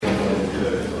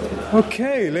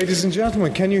Okay, ladies and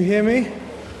gentlemen, can you hear me?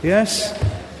 Yes?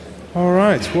 All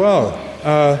right, well,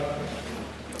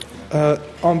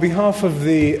 on behalf of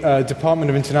the Department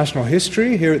of International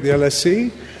History here at the LSE,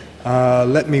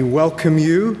 let me welcome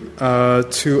you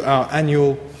to our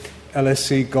annual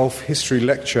LSE Gulf History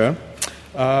Lecture.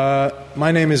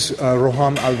 My name is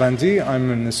Roham Alvandi. I'm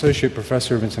an Associate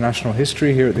Professor of International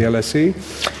History here at the LSE,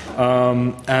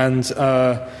 and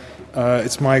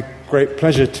it's my great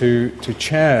pleasure to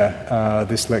chair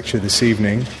this lecture this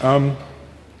evening.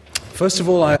 First of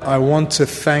all, I want to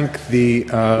thank the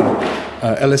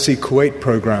LSE Kuwait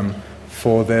program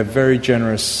for their very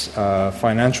generous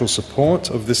financial support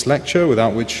of this lecture,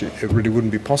 without which it really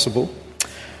wouldn't be possible.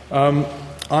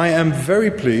 I am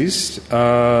very pleased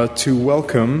to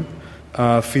welcome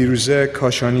Firuzeh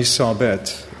Kashani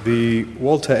Sabet, the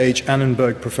Walter H.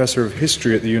 Annenberg Professor of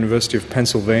History at the University of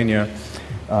Pennsylvania,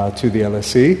 to the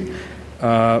LSE.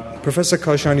 Professor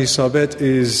Kashani Sabet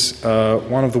is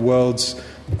one of the world's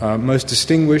most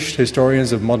distinguished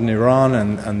historians of modern Iran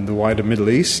and the wider Middle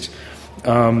East.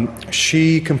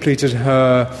 She completed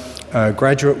her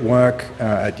graduate work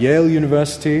at Yale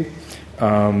University,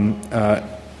 the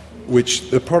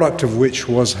product of which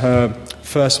was her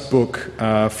first book,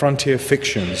 Frontier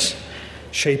Fictions,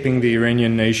 Shaping the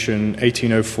Iranian Nation,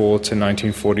 1804 to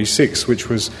 1946, which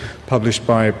was published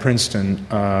by Princeton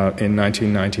in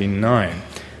 1999.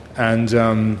 And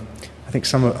I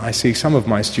think I see some of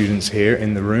my students here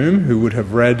in the room who would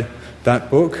have read that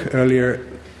book earlier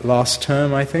last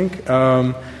term, I think.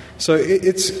 So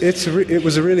it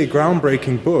was a really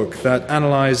groundbreaking book that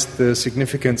analyzed the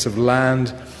significance of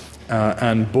land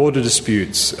and border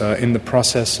disputes in the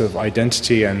process of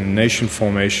identity and nation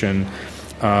formation,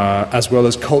 as well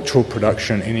as cultural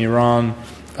production in Iran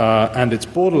and its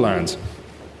borderlands.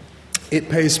 It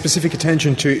pays specific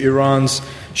attention to Iran's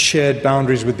shared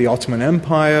boundaries with the Ottoman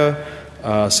Empire,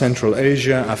 Central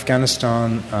Asia,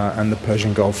 Afghanistan, and the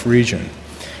Persian Gulf region.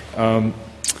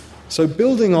 So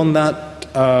building on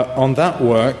that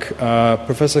work,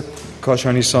 Professor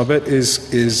Kashani Sabet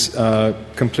is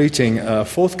completing a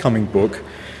forthcoming book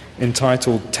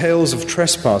entitled Tales of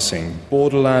Trespassing,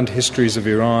 Borderland Histories of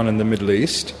Iran and the Middle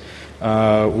East,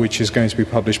 which is going to be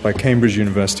published by Cambridge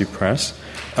University Press,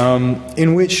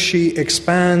 in which she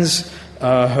expands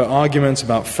her arguments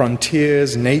about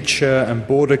frontiers, nature, and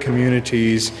border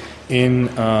communities in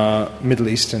Middle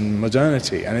Eastern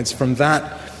modernity. And it's from that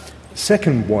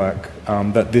second work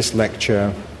that this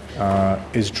lecture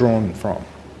is drawn from.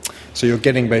 So you're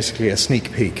getting basically a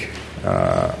sneak peek.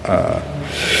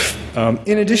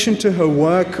 In addition to her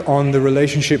work on the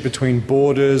relationship between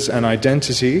borders and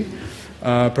identity,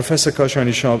 Professor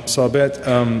Kashani Sabet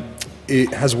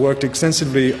has worked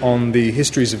extensively on the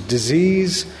histories of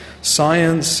disease,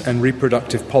 science, and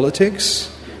reproductive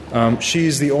politics. She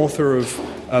is the author of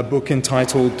a book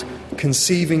entitled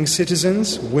Conceiving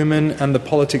Citizens, Women and the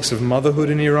Politics of Motherhood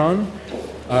in Iran,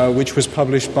 which was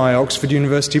published by Oxford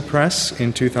University Press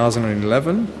in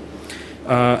 2011,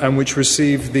 and which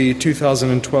received the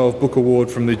 2012 Book Award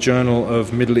from the Journal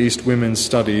of Middle East Women's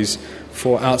Studies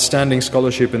for outstanding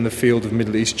scholarship in the field of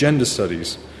Middle East gender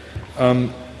studies.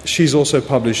 She's also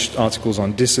published articles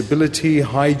on disability,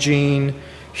 hygiene,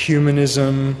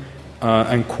 humanism,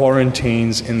 and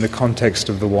quarantines in the context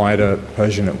of the wider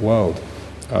Persianate world.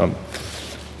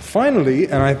 Finally,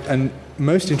 and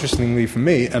most interestingly for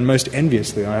me, and most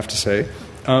enviously, I have to say,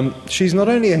 she's not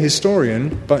only a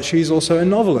historian, but she's also a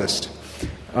novelist.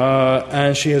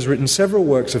 And she has written several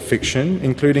works of fiction,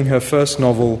 including her first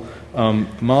novel,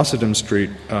 Martyrdom Street,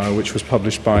 which was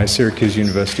published by Syracuse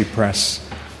University Press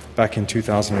back in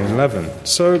 2011.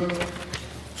 So,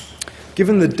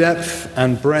 given the depth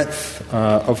and breadth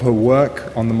of her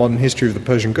work on the modern history of the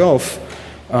Persian Gulf,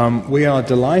 we are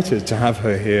delighted to have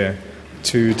her here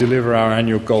to deliver our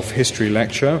annual Gulf History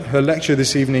Lecture. Her lecture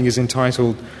this evening is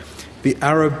entitled The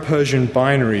Arab-Persian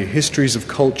Binary, Histories of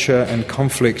Culture and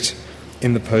Conflict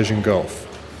in the Persian Gulf.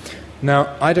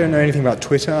 Now, I don't know anything about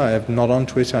Twitter. I'm not on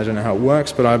Twitter. I don't know how it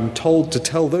works, but I'm told to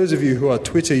tell those of you who are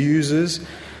Twitter users,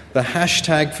 the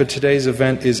hashtag for today's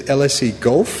event is LSE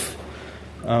Gulf.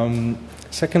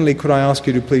 Secondly, could I ask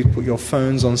you to please put your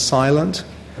phones on silent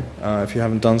if you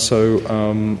haven't done so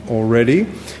already.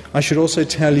 I should also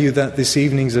tell you that this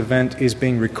evening's event is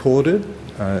being recorded.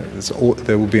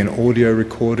 There will be an audio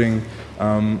recording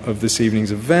of this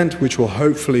evening's event, which will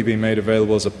hopefully be made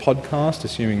available as a podcast,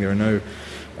 assuming there are no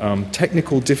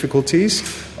technical difficulties.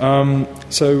 The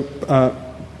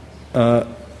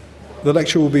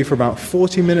lecture will be for about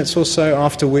 40 minutes or so,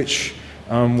 after which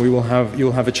you'll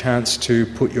have a chance to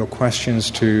put your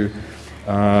questions to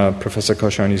Professor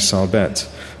Kashani Sabet.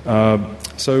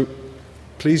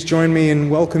 Please join me in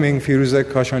welcoming Firuze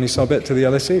Kashani Sabet to the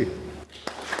LSE.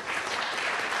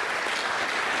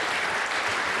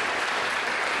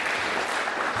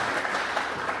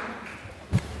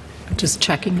 Just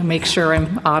checking to make sure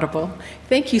I'm audible.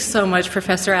 Thank you so much,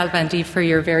 Professor Al-Bandi, for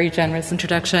your very generous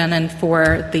introduction and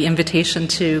for the invitation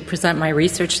to present my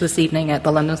research this evening at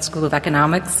the London School of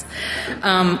Economics.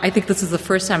 I think this is the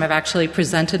first time I've actually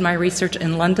presented my research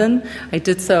in London. I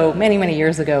did so many, many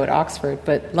years ago at Oxford,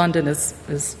 but London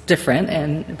is different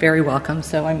and very welcome,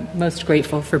 so I'm most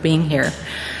grateful for being here.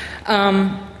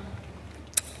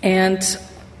 And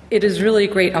it is really a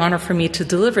great honor for me to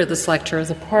deliver this lecture as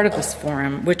a part of this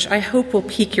forum, which I hope will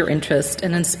pique your interest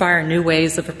and inspire new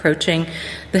ways of approaching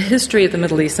the history of the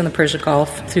Middle East and the Persian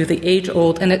Gulf through the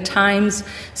age-old and at times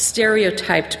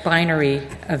stereotyped binary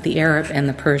of the Arab and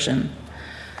the Persian.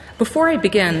 Before I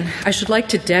begin, I should like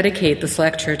to dedicate this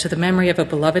lecture to the memory of a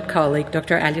beloved colleague,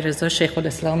 Dr. Alireza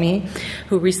Sheikhul-Islami,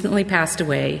 who recently passed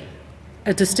away.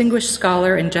 A distinguished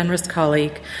scholar and generous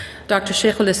colleague, Dr.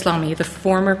 Sheikhul-Islami, the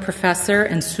former professor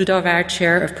and Sudawar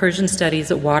Chair of Persian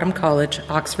Studies at Wadham College,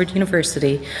 Oxford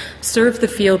University, served the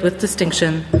field with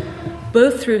distinction,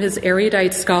 both through his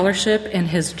erudite scholarship and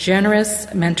his generous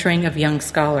mentoring of young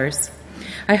scholars.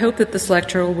 I hope that this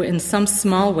lecture will, in some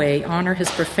small way, honor his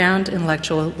profound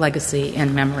intellectual legacy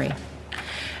and memory.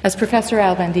 As Professor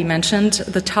Al-Bandi mentioned,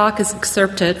 the talk is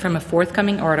excerpted from a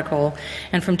forthcoming article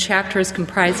and from chapters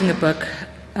comprising a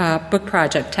book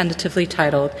project tentatively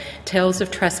titled Tales of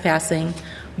Trespassing,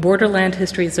 Borderland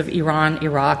Histories of Iran,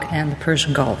 Iraq, and the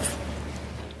Persian Gulf.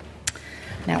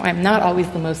 Now, I'm not always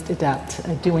the most adept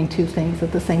at doing two things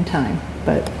at the same time,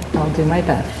 but I'll do my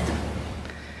best.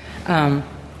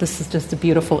 This is just a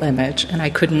beautiful image, and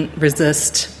I couldn't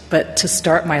resist but to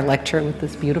start my lecture with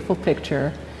this beautiful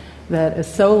picture that is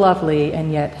so lovely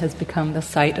and yet has become the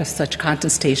site of such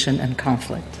contestation and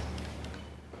conflict.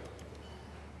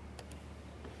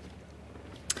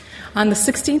 On the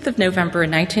 16th of November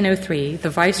 1903, the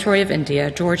Viceroy of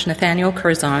India, George Nathaniel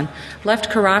Curzon, left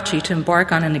Karachi to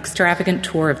embark on an extravagant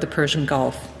tour of the Persian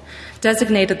Gulf.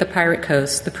 Designated the Pirate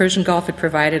Coast, the Persian Gulf had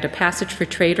provided a passage for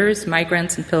traders,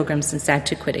 migrants, and pilgrims since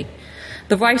antiquity.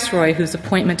 The Viceroy, whose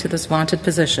appointment to this vaunted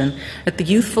position at the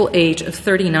youthful age of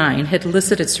 39 had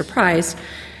elicited surprise,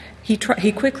 he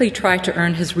quickly tried to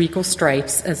earn his regal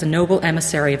stripes as a noble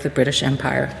emissary of the British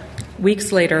Empire.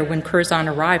 Weeks later, when Curzon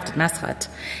arrived at Maskat,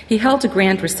 he held a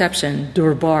grand reception,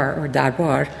 durbar or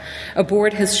darbar,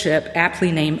 aboard his ship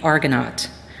aptly named Argonaut.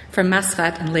 From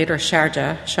Maskat and later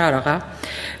Sharjah,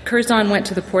 Curzon went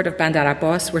to the port of Bandar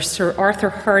Abbas, where Sir Arthur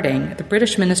Harding, the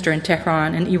British minister in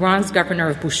Tehran, and Iran's governor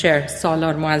of Bushehr,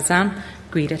 Salar Muazzam,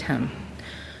 greeted him.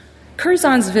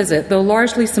 Curzon's visit, though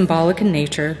largely symbolic in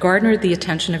nature, garnered the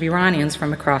attention of Iranians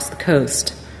from across the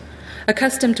coast.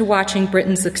 Accustomed to watching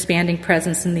Britain's expanding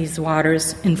presence in these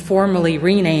waters, informally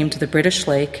renamed the British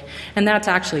Lake, and that's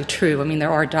actually true. I mean,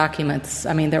 there are documents,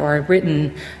 there are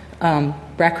written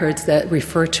records that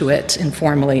refer to it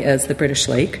informally as the British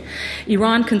Lake.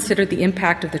 Iran considered the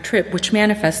impact of the trip, which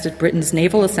manifested Britain's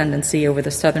naval ascendancy over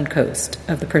the southern coast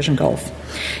of the Persian Gulf.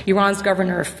 Iran's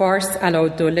governor of Fars,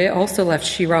 Alauddoleh, also left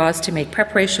Shiraz to make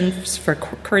preparations for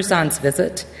Curzon's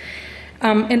visit.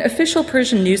 And official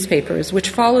Persian newspapers, which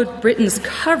followed Britain's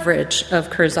coverage of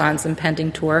Curzon's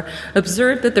impending tour,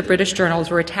 observed that the British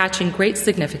journals were attaching great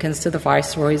significance to the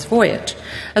Viceroy's voyage.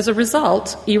 As a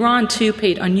result, Iran, too,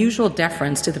 paid unusual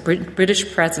deference to the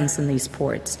British presence in these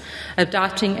ports.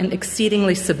 Adopting an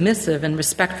exceedingly submissive and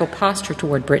respectful posture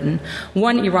toward Britain,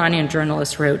 one Iranian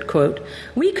journalist wrote, quote,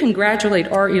 "We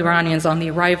congratulate our Iranians on the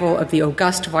arrival of the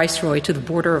august Viceroy to the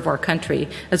border of our country,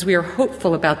 as we are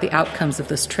hopeful about the outcomes of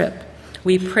this trip.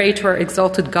 We pray to our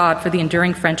exalted God for the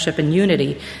enduring friendship and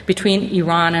unity between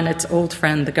Iran and its old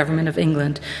friend, the government of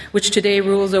England, which today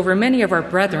rules over many of our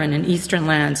brethren in eastern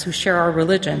lands who share our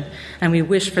religion, and we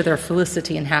wish for their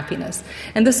felicity and happiness."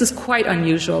 And this is quite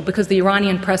unusual because the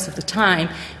Iranian press of the time,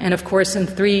 and of course in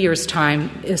 3 years' time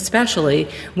especially,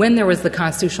 when there was the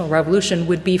constitutional revolution,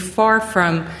 would be far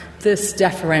from this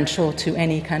deferential to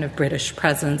any kind of British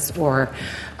presence or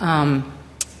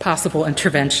possible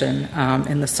intervention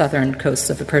in the southern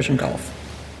coasts of the Persian Gulf.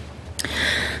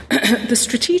 The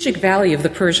strategic value of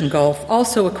the Persian Gulf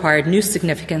also acquired new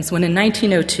significance when in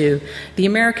 1902, the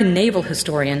American naval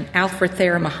historian Alfred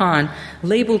Thayer Mahan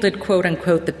labeled it,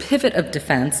 quote-unquote, the pivot of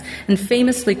defense, and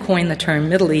famously coined the term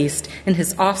Middle East in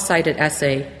his oft-cited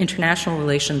essay, International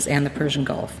Relations and the Persian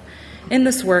Gulf. In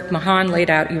this work, Mahan laid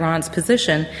out Iran's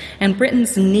position and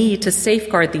Britain's need to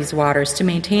safeguard these waters to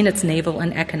maintain its naval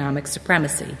and economic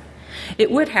supremacy.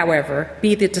 It would, however,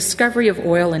 be the discovery of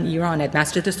oil in Iran at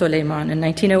Masjid Suleiman in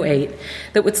 1908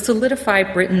 that would solidify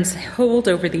Britain's hold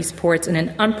over these ports in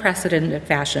an unprecedented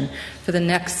fashion for the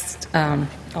next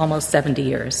almost 70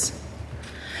 years.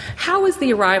 How is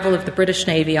the arrival of the British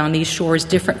Navy on these shores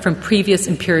different from previous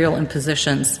imperial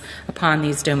impositions upon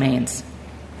these domains?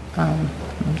 I'm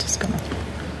just going to...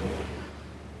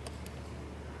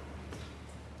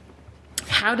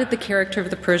 How did the character of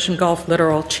the Persian Gulf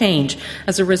littoral change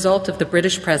as a result of the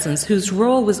British presence, whose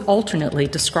role was alternately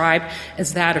described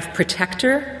as that of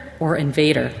protector or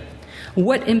invader?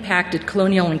 What impact did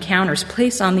colonial encounters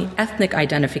place on the ethnic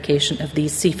identification of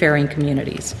these seafaring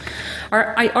communities?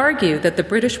 I argue that the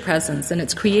British presence and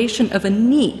its creation of a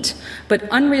neat but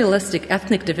unrealistic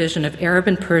ethnic division of Arab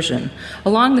and Persian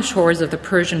along the shores of the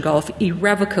Persian Gulf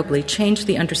irrevocably changed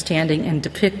the understanding and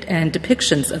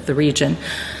depictions of the region,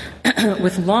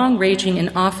 with long-ranging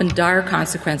and often dire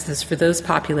consequences for those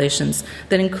populations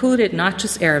that included not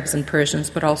just Arabs and Persians,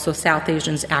 but also South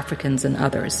Asians, Africans, and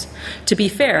others. To be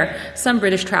fair, some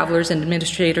British travelers and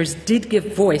administrators did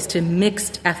give voice to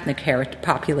mixed ethnic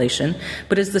population,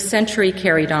 but as the century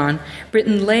carried on,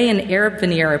 Britain lay an Arab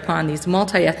veneer upon these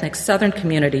multi-ethnic southern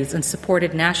communities and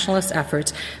supported nationalist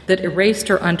efforts that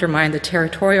erased or undermined the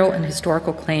territorial and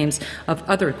historical claims of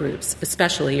other groups,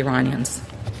 especially Iranians.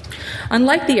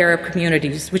 Unlike the Arab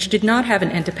communities, which did not have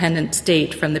an independent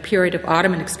state from the period of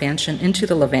Ottoman expansion into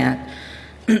the Levant,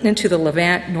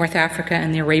 North Africa,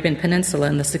 and the Arabian Peninsula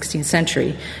in the 16th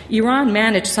century, Iran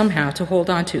managed somehow to hold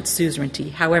on to its suzerainty,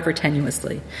 however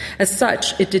tenuously. As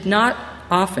such, it did not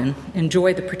often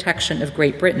enjoy the protection of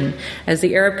Great Britain, as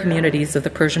the Arab communities of the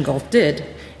Persian Gulf did,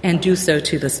 and do so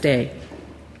to this day.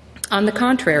 On the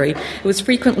contrary, it was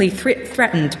frequently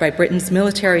threatened by Britain's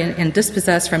military and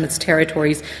dispossessed from its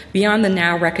territories beyond the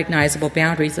now recognizable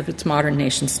boundaries of its modern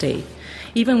nation-state.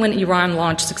 Even when Iran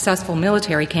launched successful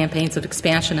military campaigns of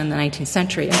expansion in the 19th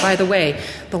century, and by the way,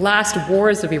 the last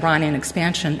wars of Iranian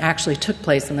expansion actually took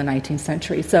place in the 19th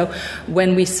century. So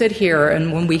when we sit here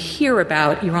and when we hear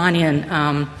about Iranian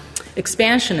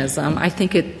expansionism, I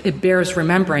think it bears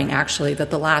remembering, actually, that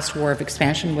the last war of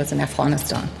expansion was in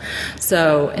Afghanistan,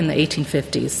 so in the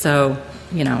 1850s. So,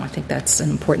 I think that's an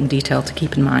important detail to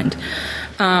keep in mind.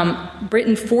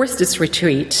 Britain forced its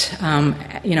retreat,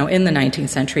 in the 19th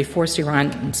century, forced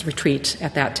Iran's retreat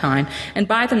at that time. And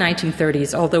by the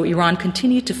 1930s, although Iran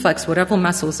continued to flex whatever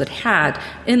muscles it had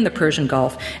in the Persian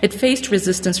Gulf, it faced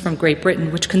resistance from Great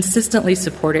Britain, which consistently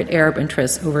supported Arab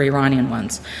interests over Iranian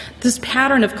ones. This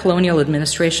pattern of colonial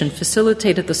administration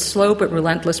facilitated the slow but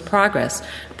relentless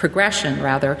progression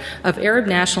of Arab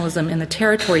nationalism in the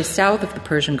territory south of the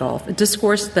Persian Gulf, a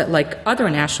discourse that, like other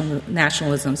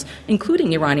nationalisms,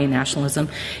 including Iranian nationalism,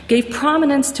 gave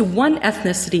prominence to one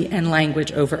ethnicity and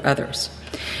language over others.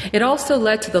 It also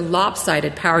led to the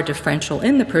lopsided power differential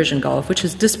in the Persian Gulf, which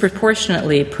has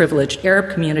disproportionately privileged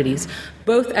Arab communities,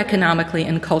 both economically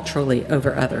and culturally,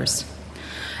 over others.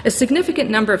 A significant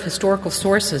number of historical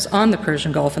sources on the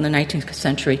Persian Gulf in the 19th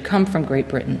century come from Great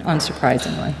Britain,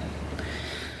 unsurprisingly.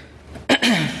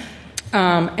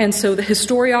 And so the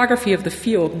historiography of the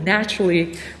field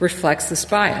naturally reflects this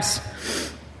bias.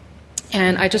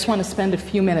 And I just want to spend a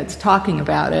few minutes talking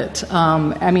about it.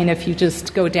 If you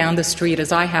just go down the street,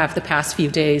 as I have the past few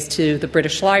days, to the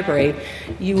British Library,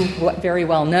 you very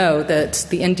well know that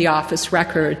the India Office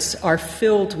records are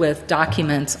filled with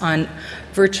documents on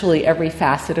virtually every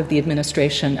facet of the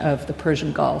administration of the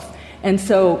Persian Gulf. And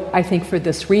so I think for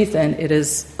this reason, it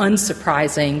is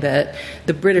unsurprising that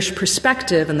the British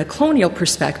perspective and the colonial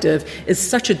perspective is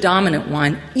such a dominant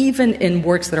one, even in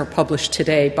works that are published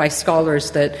today by scholars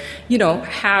that,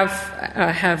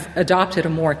 have adopted a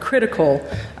more critical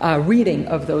reading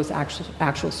of those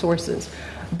actual sources.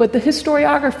 But the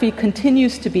historiography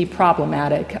continues to be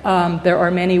problematic. There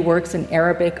are many works in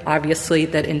Arabic, obviously,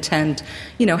 that intend,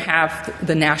 have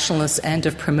the nationalist end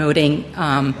of promoting,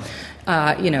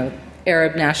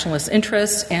 Arab nationalist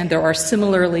interests, and there are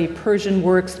similarly Persian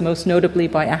works, most notably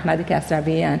by Ahmad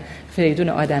Kasravi and Feridun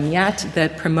Adamiyat,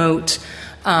 that promote,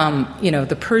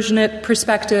 the Persianate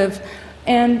perspective.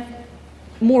 And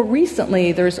more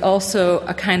recently, there's also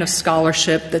a kind of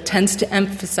scholarship that tends to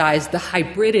emphasize the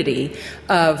hybridity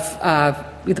of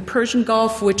the Persian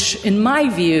Gulf, which, in my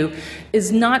view,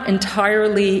 is not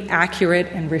entirely accurate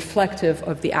and reflective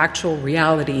of the actual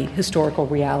reality, historical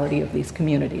reality of these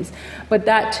communities. But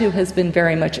that, too, has been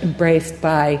very much embraced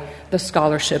by the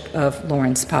scholarship of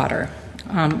Lawrence Potter.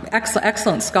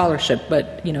 Excellent scholarship,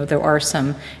 but, there are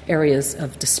some areas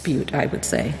of dispute, I would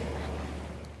say.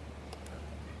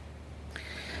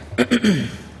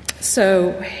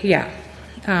 So, yeah.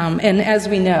 And as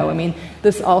we know, I mean,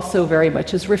 this also very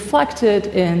much is reflected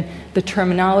in the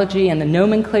terminology and the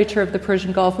nomenclature of the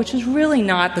Persian Gulf, which is really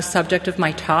not the subject of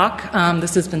my talk.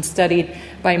 This has been studied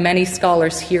by many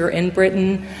scholars here in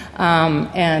Britain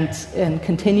and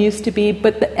continues to be.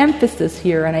 But the emphasis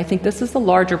here, and I think this is the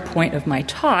larger point of my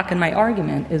talk and my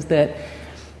argument, is that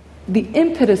the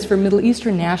impetus for Middle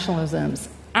Eastern nationalisms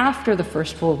after the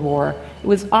First World War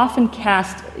was often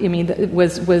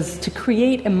was to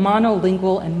create a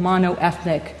monolingual and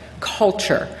monoethnic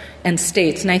culture and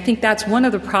states. And I think that's one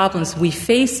of the problems we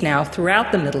face now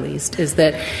throughout the Middle East, is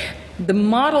that the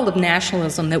model of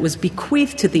nationalism that was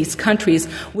bequeathed to these countries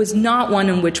was not one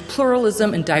in which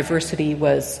pluralism and diversity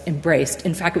was embraced.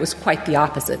 In fact, it was quite the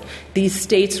opposite. These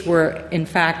states were, in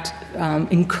fact,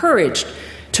 encouraged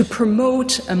to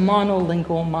promote a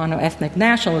monolingual, monoethnic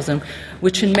nationalism,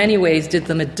 which in many ways did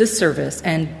them a disservice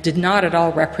and did not at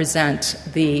all represent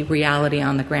the reality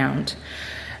on the ground.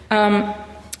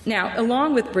 Now,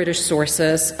 along with British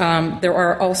sources, there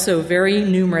are also very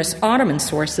numerous Ottoman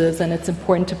sources, and it's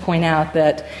important to point out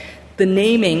that the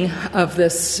naming of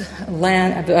this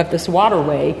land, of this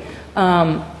waterway,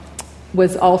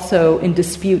 was also in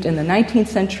dispute in the 19th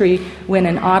century when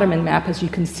an Ottoman map, as you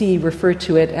can see, referred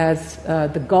to it as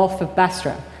the Gulf of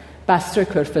Basra. Basra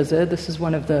Körfezi. This is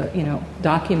one of the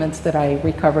documents that I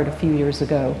recovered a few years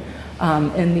ago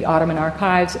in the Ottoman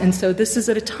archives. And so this is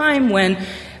at a time when,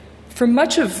 for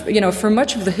much of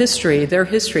the history, their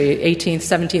history, 18th,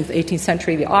 17th, 18th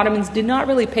century, the Ottomans did not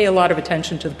really pay a lot of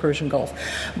attention to the Persian Gulf.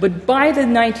 But by the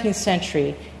 19th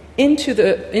century, into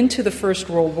the First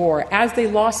World War, as they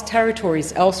lost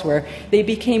territories elsewhere, they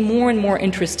became more and more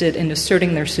interested in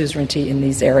asserting their suzerainty in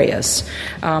these areas.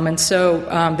 And so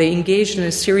they engaged in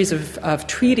a series of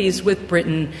treaties with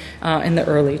Britain in the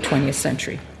early 20th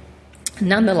century.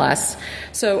 Nonetheless,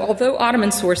 so although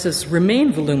Ottoman sources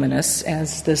remain voluminous,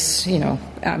 as this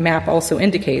map also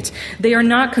indicates, they are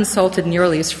not consulted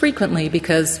nearly as frequently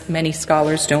because many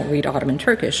scholars don't read Ottoman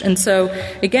Turkish. And so,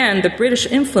 again, the British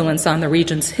influence on the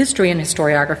region's history and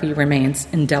historiography remains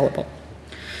indelible.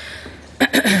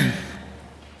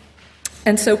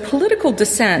 And so political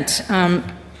dissent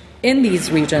in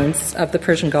these regions of the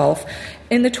Persian Gulf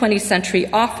in the 20th century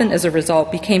often, as a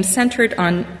result, became centered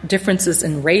on differences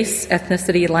in race,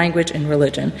 ethnicity, language, and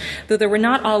religion, though there were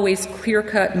not always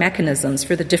clear-cut mechanisms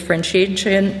for the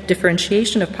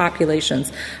differentiation of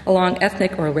populations along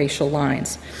ethnic or racial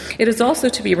lines. It is also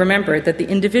to be remembered that the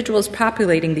individuals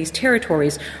populating these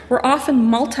territories were often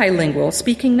multilingual,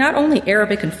 speaking not only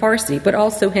Arabic and Farsi, but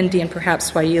also Hindi and perhaps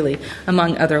Swahili,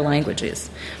 among other languages.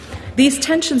 These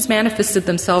tensions manifested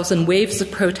themselves in waves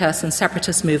of protests and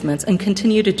separatist movements and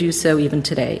continue to do so even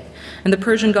today. In the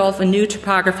Persian Gulf, a new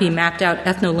topography mapped out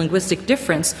ethno-linguistic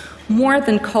difference more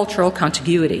than cultural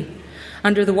contiguity.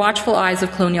 Under the watchful eyes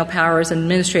of colonial powers and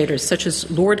administrators such as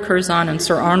Lord Curzon and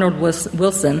Sir Arnold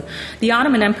Wilson, the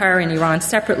Ottoman Empire and Iran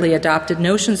separately adopted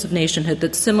notions of nationhood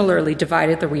that similarly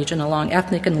divided the region along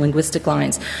ethnic and linguistic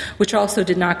lines, which also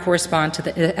did not correspond to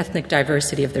the ethnic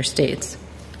diversity of their states.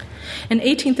 In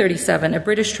 1837, a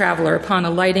British traveler, upon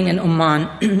alighting in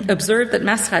Oman, observed that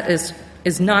Maskat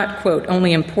is not, quote,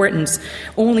 only of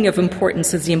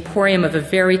importance as the emporium of a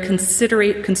very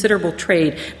considerable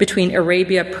trade between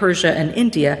Arabia, Persia, and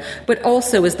India, but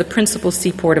also as the principal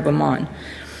seaport of Oman.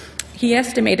 He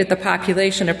estimated the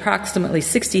population approximately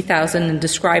 60,000 and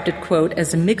described it, quote,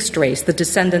 as a mixed race, the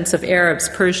descendants of Arabs,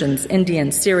 Persians,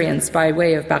 Indians, Syrians by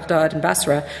way of Baghdad and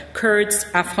Basra, Kurds,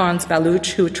 Afghans,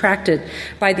 Baluch, who attracted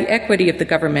by the equity of the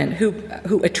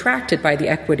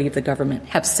government,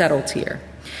 have settled here.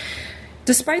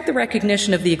 Despite the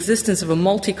recognition of the existence of a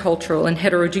multicultural and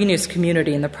heterogeneous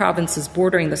community in the provinces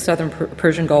bordering the southern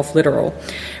Persian Gulf littoral,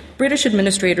 British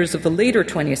administrators of the later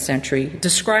 20th century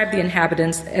described the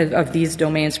inhabitants of these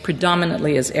domains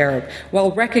predominantly as Arab,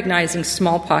 while recognizing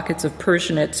small pockets of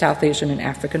Persianate, South Asian, and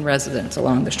African residents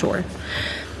along the shore.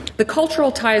 The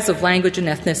cultural ties of language and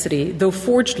ethnicity, though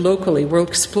forged locally, were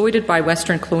exploited by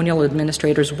Western colonial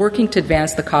administrators working to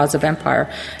advance the cause of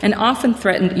empire and often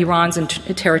threatened Iran's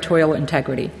territorial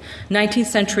integrity. 19th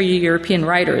century European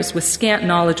writers, with scant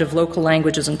knowledge of local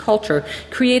languages and culture,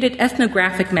 created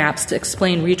ethnographic maps to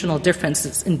explain regional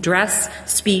differences in dress,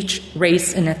 speech,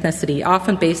 race, and ethnicity,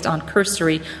 often based on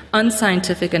cursory,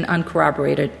 unscientific, and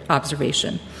uncorroborated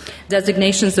observation.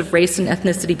 Designations of race and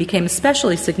ethnicity became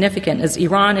especially significant as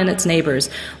Iran and its neighbors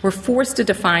were forced to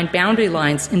define boundary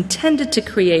lines intended to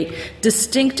create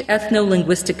distinct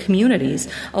ethno-linguistic communities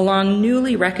along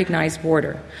newly recognized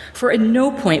border. For at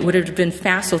no point would it have been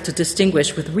facile to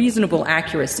distinguish with reasonable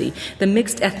accuracy the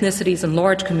mixed ethnicities and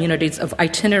large communities of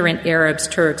itinerant Arabs,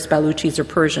 Turks, Baluchis, or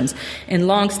Persians in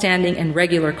long-standing and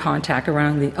regular contact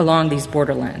along these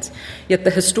borderlands. Yet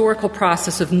the historical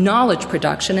process of knowledge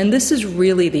production, and this is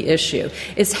really the issue,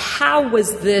 is how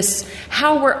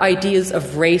were ideas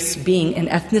of race being and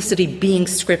ethnicity being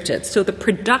scripted? So the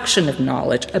production of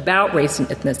knowledge about race and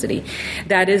ethnicity,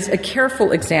 that is a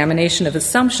careful examination of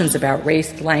assumptions about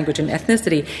race, language, and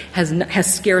ethnicity,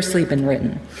 has scarcely been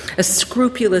written. A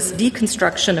scrupulous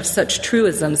deconstruction of such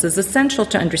truisms is essential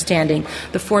to understanding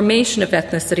the formation of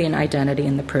ethnicity and identity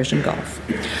in the Persian Gulf.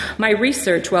 My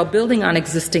research, while building on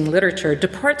existing literature,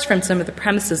 departs from some of the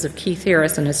premises of key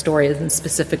theorists and historians in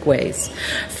specific ways.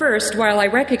 First, while I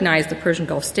recognize the Persian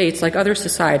Gulf states, like other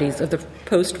societies of the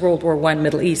post-World War I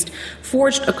Middle East,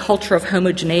 forged a culture of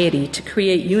homogeneity to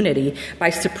create unity by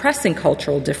suppressing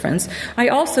cultural difference, I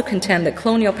also contend that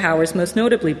colonial powers, most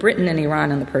notably Britain and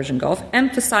Iran and the Persian Gulf,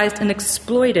 emphasized and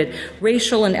exploited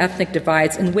racial and ethnic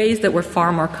divides in ways that were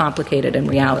far more complicated in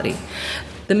reality.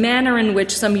 The manner in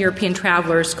which some European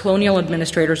travelers, colonial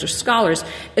administrators, or scholars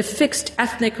affixed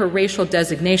ethnic or racial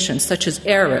designations such as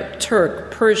Arab,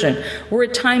 Turk, Persian were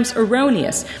at times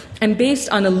erroneous and based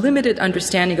on a limited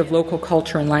understanding of local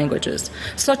culture and languages.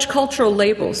 Such cultural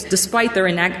labels, despite their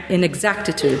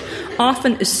inexactitude,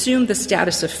 often assume the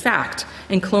status of fact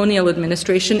in colonial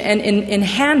administration and in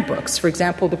handbooks, for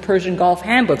example, the Persian Gulf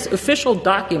handbooks, official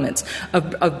documents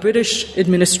of British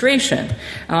administration.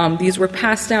 These were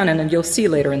passed down, and you'll see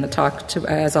later in the talk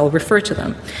as I'll refer to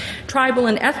them. Tribal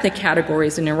and ethnic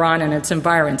categories in Iran and its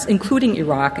environs, including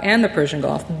Iraq and the Persian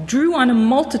Gulf, drew on a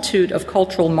multitude of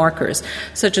cultural markers,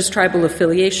 such as tribal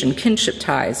affiliation, kinship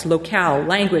ties, locale,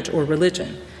 language, or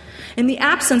religion. In the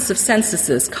absence of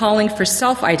censuses calling for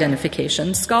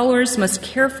self-identification, scholars must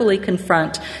carefully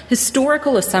confront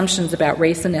historical assumptions about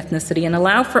race and ethnicity and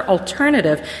allow for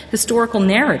alternative historical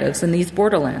narratives in these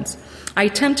borderlands. I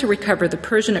attempt to recover the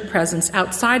Persianate presence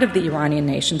outside of the Iranian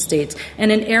nation-states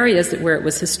and in areas where it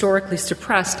was historically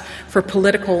suppressed for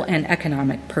political and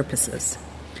economic purposes.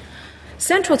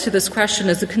 Central to this question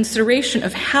is a consideration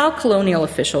of how colonial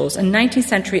officials and 19th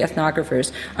century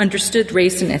ethnographers understood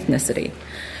race and ethnicity.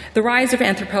 The rise of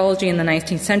anthropology in the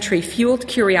 19th century fueled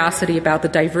curiosity about the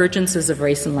divergences of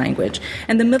race and language,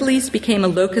 and the Middle East became a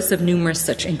locus of numerous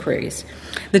such inquiries.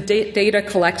 The data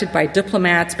collected by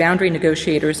diplomats, boundary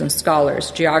negotiators, and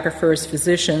scholars, geographers,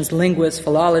 physicians, linguists,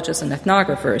 philologists, and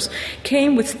ethnographers,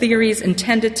 came with theories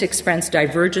intended to express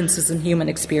divergences in human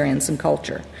experience and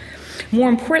culture. More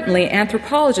importantly,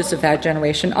 anthropologists of that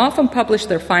generation often published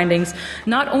their findings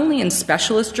not only in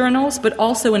specialist journals, but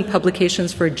also in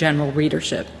publications for general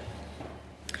readership.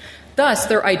 Thus,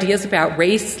 their ideas about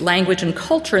race, language, and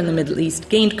culture in the Middle East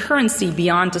gained currency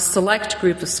beyond a select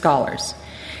group of scholars.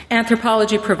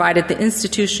 Anthropology provided the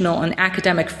institutional and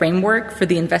academic framework for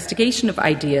the investigation of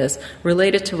ideas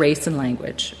related to race and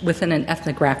language within an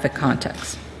ethnographic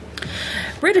context.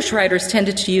 British writers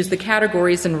tended to use the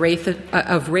categories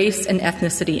of race and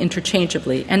ethnicity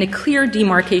interchangeably, and a clear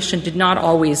demarcation did not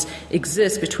always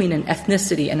exist between an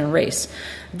ethnicity and a race.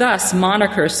 Thus,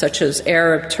 monikers such as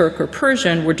Arab, Turk, or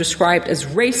Persian were described as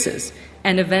races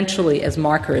and eventually as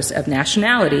markers of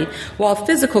nationality, while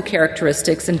physical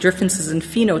characteristics and differences in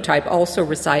phenotype also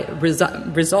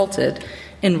resulted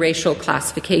in racial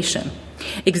classification.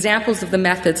 Examples of the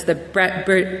methods that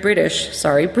British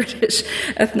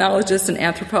ethnologists and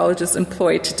anthropologists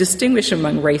employed to distinguish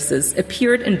among races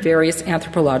appeared in various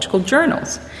anthropological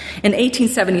journals. In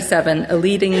 1877, a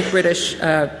leading British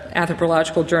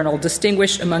anthropological journal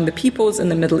distinguished among the peoples in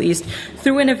the Middle East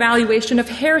through an evaluation of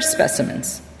hair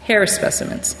specimens.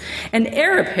 And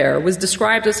Arab hair was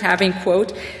described as having,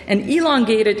 quote, an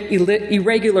elongated,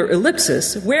 irregular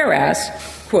ellipsis, whereas,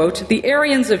 quote, the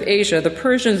Aryans of Asia, the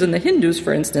Persians and the Hindus,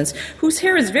 for instance, whose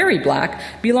hair is very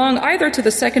black, belong either to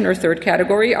the second or third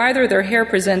category. Either their hair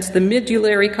presents the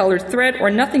medullary colored thread or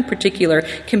nothing particular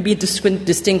can be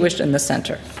distinguished in the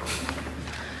center.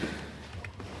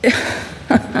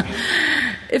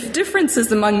 If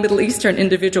differences among Middle Eastern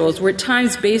individuals were at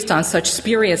times based on such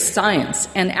spurious science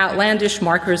and outlandish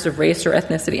markers of race or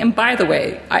ethnicity, and by the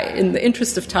way, in the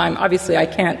interest of time, obviously I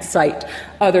can't cite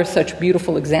other such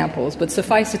beautiful examples, but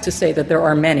suffice it to say that there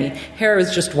are many. Hair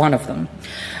is just one of them.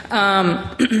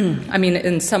 I mean,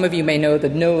 and some of you may know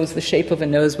the shape of a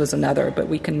nose was another, but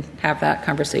we can have that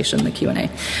conversation in the Q&A.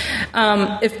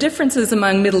 If differences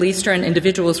among Middle Eastern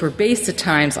individuals were based at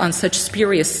times on such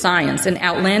spurious science and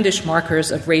outlandish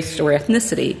markers of race or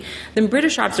ethnicity, then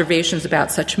British observations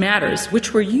about such matters,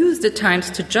 which were used at times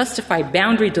to justify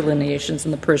boundary delineations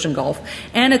in the Persian Gulf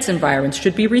and its environs,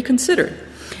 should be reconsidered.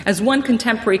 As one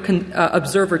contemporary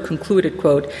observer concluded,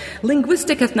 quote,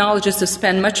 linguistic ethnologists have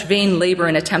spent much vain labor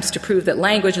in attempts to prove that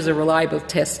language is a reliable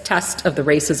test of the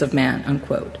races of man,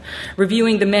 unquote.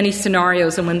 Reviewing the many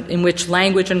scenarios in which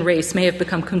language and race may have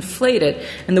become conflated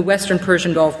in the Western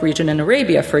Persian Gulf region in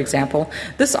Arabia, for example,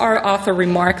 this author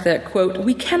remarked that, quote,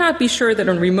 we cannot be sure that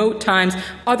in remote times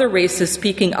other races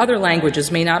speaking other languages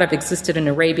may not have existed in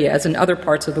Arabia as in other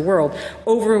parts of the world,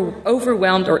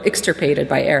 overwhelmed or extirpated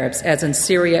by Arabs, as in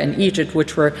Syria and Egypt,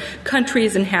 which were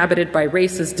countries inhabited by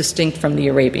races distinct from the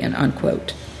Arabian,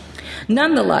 unquote.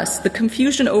 Nonetheless, the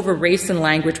confusion over race and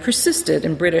language persisted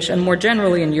in British and more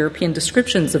generally in European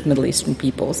descriptions of Middle Eastern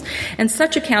peoples, and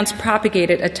such accounts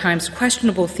propagated at times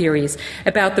questionable theories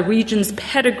about the region's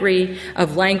pedigree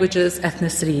of languages,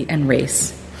 ethnicity, and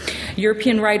race.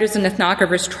 European writers and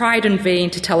ethnographers tried in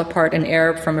vain to tell apart an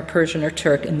Arab from a Persian or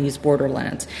Turk in these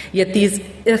borderlands. Yet these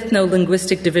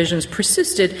ethno-linguistic divisions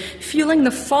persisted, fueling the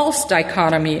false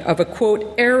dichotomy of a,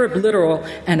 quote, Arab littoral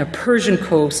and a Persian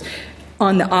coast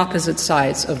on the opposite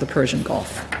sides of the Persian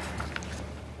Gulf.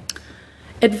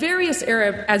 As various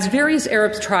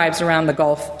Arab tribes around the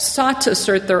Gulf sought to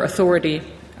assert their authority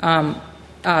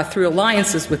through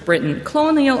alliances with Britain,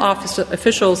 colonial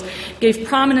officials gave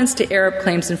prominence to Arab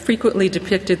claims and frequently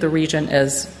depicted the region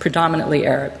as predominantly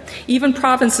Arab. Even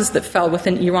provinces that fell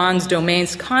within Iran's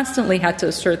domains constantly had to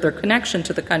assert their connection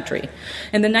to the country.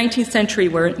 In the 19th century,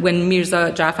 when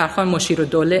Mirza Jafar Khan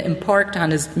Moshir-ud-Dawla embarked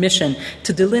on his mission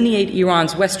to delineate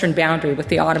Iran's western boundary with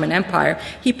the Ottoman Empire,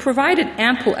 he provided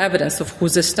ample evidence of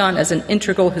Khuzestan as an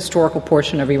integral historical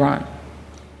portion of Iran.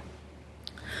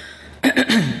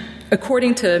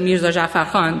 According to Mirza Jafar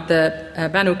Khan, the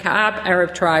Banu Ka'ab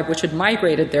Arab tribe, which had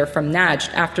migrated there from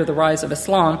Najd after the rise of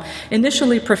Islam,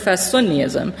 initially professed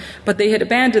Sunniism, but they had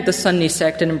abandoned the Sunni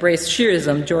sect and embraced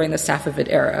Shi'ism during the Safavid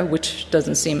era, which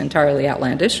doesn't seem entirely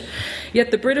outlandish.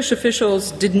 Yet the British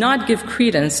officials did not give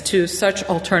credence to such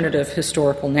alternative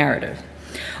historical narrative.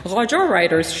 Qajar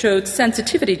writers showed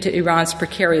sensitivity to Iran's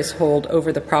precarious hold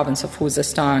over the province of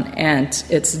Khuzestan and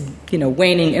its,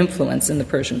 waning influence in the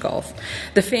Persian Gulf.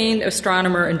 The famed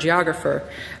astronomer and geographer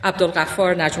Abdul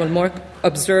Ghaffar Najm al-Mulk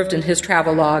observed in his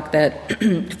travelogue that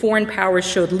foreign powers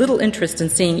showed little interest in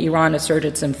seeing Iran assert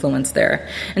its influence there.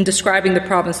 In describing the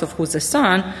province of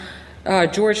Khuzestan,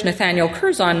 George Nathaniel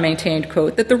Curzon maintained,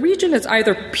 quote, that the region is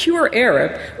either pure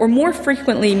Arab or more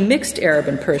frequently mixed Arab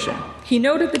and Persian. He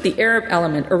noted that the Arab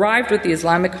element arrived with the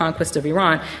Islamic conquest of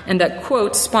Iran and that,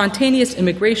 quote, spontaneous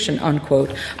immigration,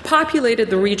 unquote, populated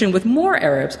the region with more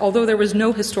Arabs, although there was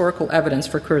no historical evidence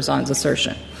for Curzon's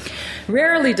assertion.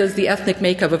 Rarely does the ethnic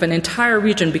makeup of an entire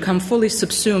region become fully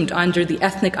subsumed under the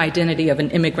ethnic identity of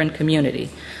an immigrant community.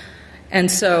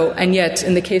 And yet,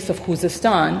 in the case of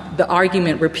Khuzestan, the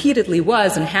argument repeatedly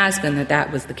was and has been that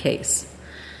that was the case.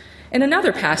 In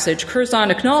another passage, Curzon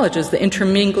acknowledges the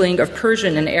intermingling of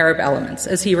Persian and Arab elements,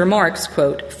 as he remarks,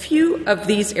 quote, few of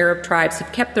these Arab tribes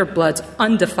have kept their bloods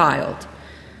undefiled.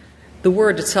 The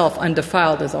word itself,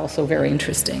 undefiled, is also very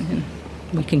interesting, and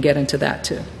we can get into that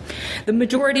too. The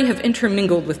majority have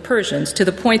intermingled with Persians to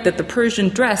the point that the Persian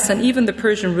dress and even the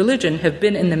Persian religion have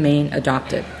been in the main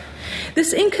adopted.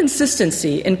 This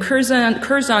inconsistency in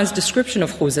Curzon's description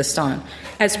of Khuzestan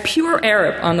as pure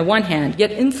Arab on the one hand,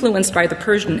 yet influenced by the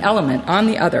Persian element on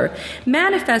the other,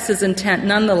 manifests his intent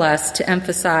nonetheless to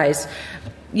emphasize,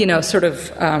 the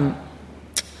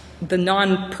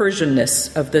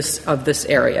non-Persianness of this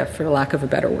area, for lack of a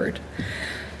better word.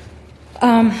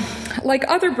 Like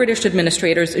other British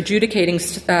administrators adjudicating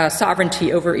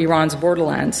sovereignty over Iran's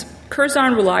borderlands,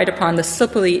 Curzon relied upon the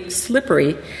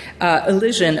slippery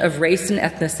elision of race and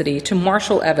ethnicity to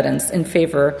marshal evidence in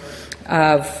favor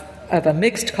of a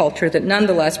mixed culture that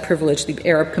nonetheless privileged the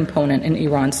Arab component in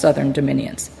Iran's southern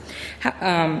dominions.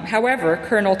 However,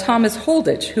 Colonel Thomas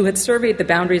Holditch, who had surveyed the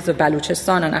boundaries of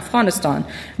Baluchistan and Afghanistan,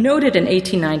 noted in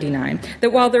 1899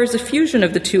 that while there is a fusion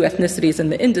of the two ethnicities in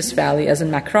the Indus Valley, as in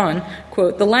Makran,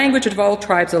 quote, the language of all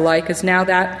tribes alike is now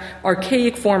that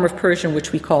archaic form of Persian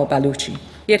which we call Baluchi.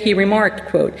 Yet he remarked,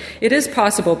 quote, it is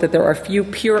possible that there are few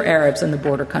pure Arabs in the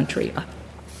border country,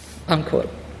 unquote.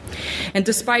 And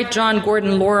despite John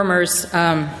Gordon Lorimer's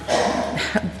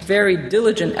very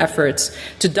diligent efforts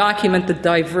to document the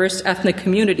diverse ethnic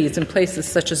communities in places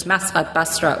such as Masqat,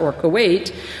 Basra, or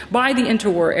Kuwait, by the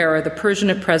interwar era, the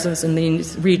Persianate presence in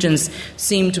these regions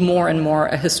seemed more and more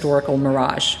a historical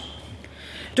mirage.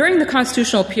 During the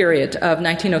constitutional period of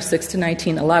 1906 to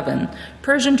 1911,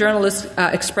 Persian journalists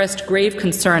expressed grave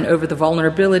concern over the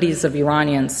vulnerabilities of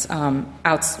Iranians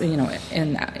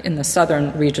in the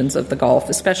southern regions of the Gulf,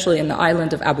 especially in the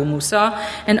island of Abu Musa,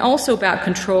 and also about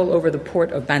control over the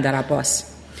port of Bandar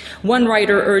Abbas. One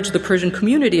writer urged the Persian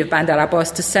community of Bandar Abbas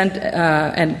to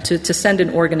send an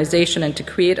organization and to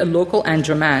create a local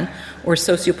Anjuman, or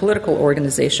socio-political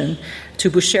organization,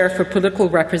 to Bushehr for political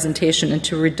representation and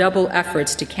to redouble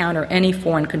efforts to counter any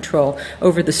foreign control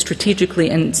over the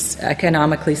strategically and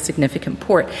economically significant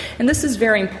port. And this is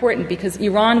very important because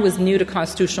Iran was new to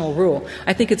constitutional rule.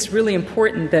 I think it's really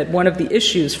important that one of the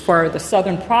issues for the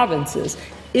southern provinces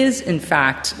is, in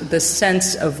fact, the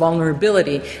sense of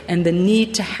vulnerability and the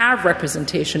need to have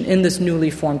representation in this newly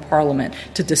formed parliament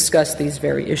to discuss these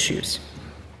very issues.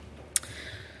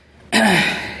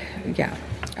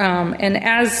 And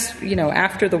as,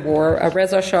 after the war,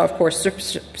 Reza Shah, of course,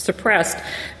 suppressed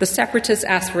the separatist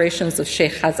aspirations of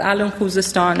Sheikh Khaz'al in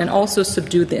Khuzestan and also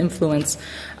subdued the influence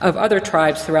of other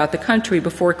tribes throughout the country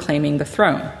before claiming the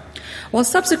throne. While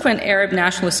subsequent Arab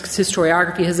nationalist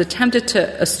historiography has attempted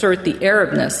to assert the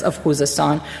Arabness of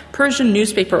Khuzestan, Persian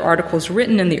newspaper articles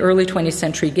written in the early 20th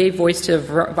century gave voice to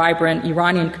a vibrant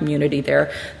Iranian community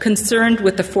there concerned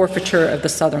with the forfeiture of the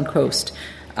southern coast,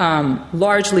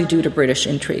 largely due to British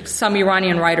intrigue. Some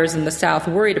Iranian writers in the south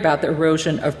worried about the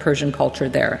erosion of Persian culture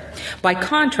there. By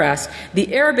contrast,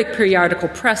 the Arabic periodical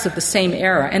press of the same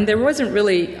era, and there wasn't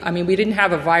really, we didn't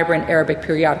have a vibrant Arabic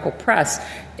periodical press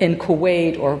in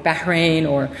Kuwait or Bahrain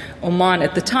or Oman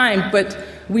at the time, but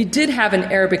we did have an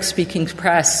Arabic-speaking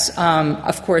press,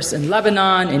 of course, in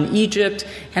Lebanon, in Egypt,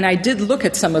 and I did look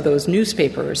at some of those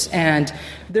newspapers, and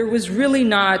there was really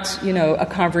not, a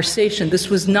conversation.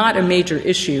 This was not a major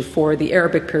issue for the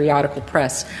Arabic periodical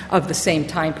press of the same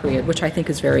time period, which I think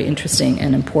is very interesting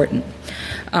and important.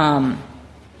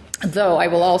 Though I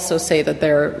will also say that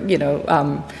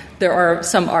there are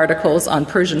some articles on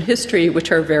Persian history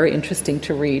which are very interesting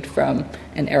to read from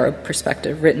an Arab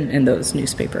perspective written in those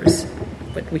newspapers.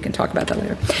 But we can talk about that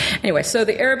later. Anyway, so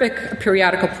the Arabic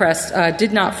periodical press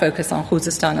did not focus on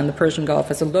Khuzestan and the Persian Gulf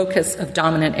as a locus of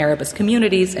dominant Arabist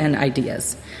communities and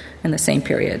ideas in the same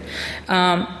period.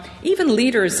 Even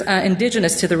leaders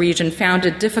indigenous to the region found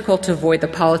it difficult to avoid the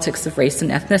politics of race and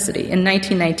ethnicity. In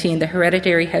 1919, the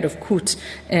hereditary head of Qut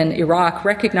in Iraq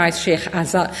recognized Sheikh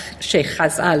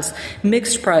Khaz'al's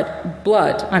mixed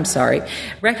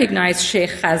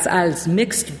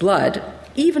blood,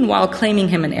 even while claiming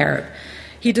him an Arab.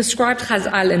 He described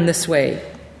Khaz'al in this way,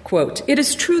 quote, "It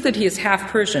is true that he is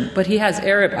half Persian, but he has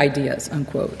Arab ideas,"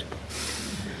 unquote.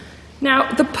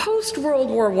 Now, the post-World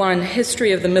War I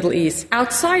history of the Middle East,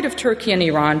 outside of Turkey and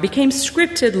Iran, became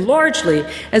scripted largely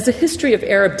as a history of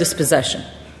Arab dispossession.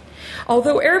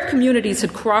 Although Arab communities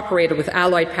had cooperated with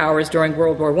Allied powers during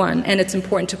World War I, and it's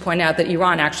important to point out that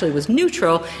Iran actually was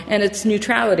neutral, and its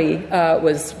neutrality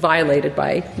was violated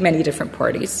by many different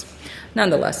parties.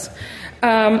 Nonetheless,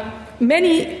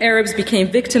 many Arabs became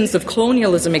victims of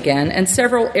colonialism again, and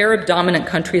several Arab-dominant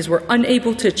countries were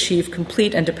unable to achieve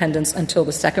complete independence until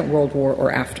the Second World War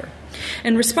or after.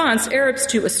 In response, Arabs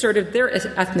too asserted their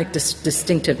ethnic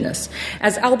distinctiveness.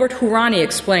 As Albert Hourani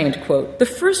explained, quote, "The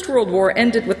First World War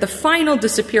ended with the final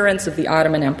disappearance of the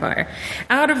Ottoman Empire.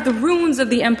 Out of the ruins of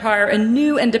the empire, a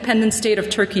new independent state of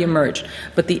Turkey emerged,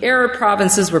 but the Arab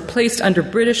provinces were placed under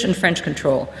British and French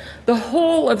control. The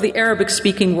whole of the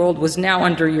Arabic-speaking world was now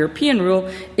under European rule,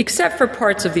 except for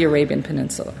parts of the Arabian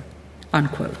Peninsula,"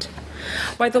 unquote.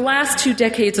 By the last 2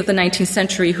 decades of the 19th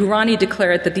century, Hourani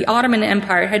declared that the Ottoman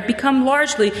Empire had become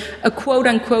largely a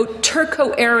quote-unquote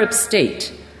Turco-Arab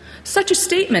state. Such a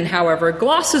statement, however,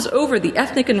 glosses over the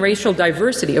ethnic and racial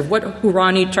diversity of what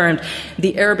Hourani termed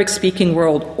the Arabic-speaking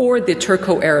world or the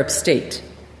Turco-Arab state.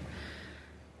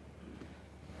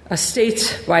 A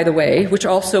state, by the way, which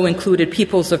also included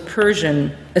peoples of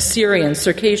Persian, Assyrian,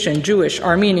 Circassian, Jewish,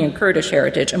 Armenian, Kurdish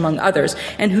heritage, among others,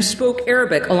 and who spoke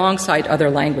Arabic alongside other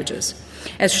languages.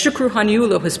 As Shukru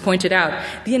Haniulu has pointed out,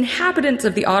 the inhabitants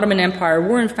of the Ottoman Empire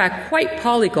were in fact quite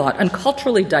polyglot and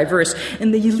culturally diverse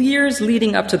in the years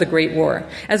leading up to the Great War.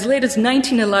 As late as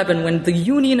 1911, when the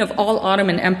Union of All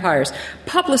Ottoman Empires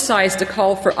publicized a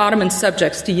call for Ottoman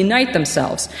subjects to unite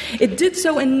themselves, it did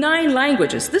so in 9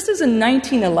 languages. This is in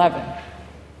 1911.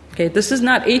 Okay, this is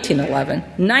not 1811,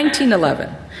 1911.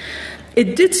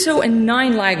 It did so in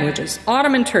 9 languages: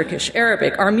 Ottoman Turkish,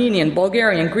 Arabic, Armenian,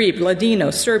 Bulgarian, Greek,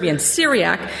 Ladino, Serbian,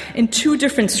 Syriac, in 2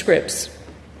 different scripts,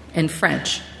 and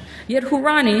French. Yet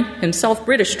Hourani, himself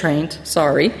British-trained,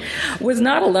 was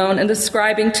not alone in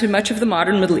ascribing to much of the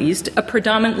modern Middle East a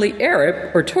predominantly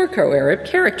Arab or Turco-Arab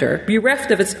character,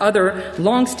 bereft of its other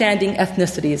long-standing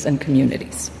ethnicities and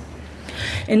communities.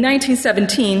 In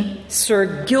 1917,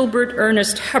 Sir Gilbert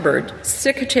Ernest Hubbard,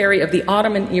 Secretary of the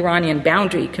Ottoman-Iranian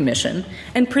Boundary Commission,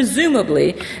 and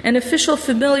presumably an official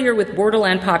familiar with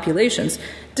borderland populations,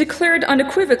 declared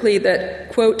unequivocally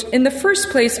that, quote, in the first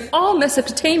place, all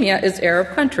Mesopotamia is Arab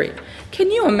country.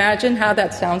 Can you imagine how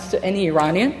that sounds to any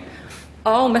Iranian?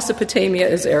 All Mesopotamia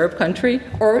is Arab country,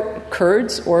 or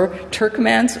Kurds, or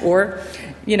Turkmens, or,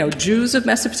 Jews of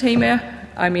Mesopotamia?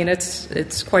 I mean,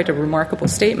 it's quite a remarkable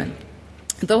statement.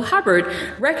 Though Hubbard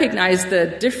recognized the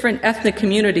different ethnic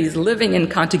communities living in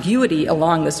contiguity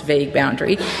along this vague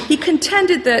boundary, he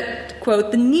contended that,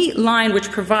 quote, the neat line which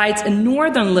provides a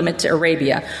northern limit to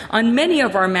Arabia on many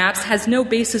of our maps has no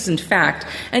basis in fact,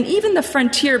 and even the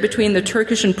frontier between the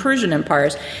Turkish and Persian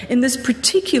empires in this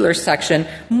particular section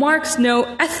marks no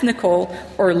ethnical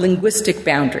or linguistic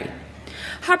boundary.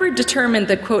 Hubbard determined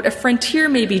that, quote, a frontier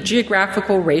may be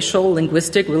geographical, racial,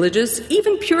 linguistic, religious,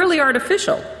 even purely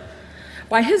artificial.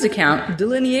 By his account,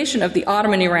 delineation of the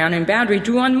Ottoman-Iranian boundary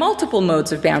drew on multiple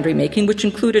modes of boundary making, which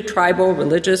included tribal,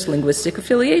 religious, linguistic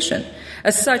affiliation.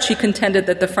 As such, he contended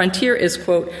that the frontier is,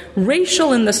 quote,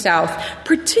 racial in the south,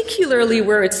 particularly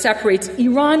where it separates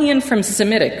Iranian from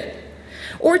Semitic,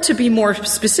 or to be more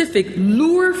specific,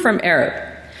 Lur from Arab.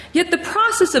 Yet the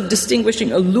process of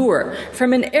distinguishing a Lur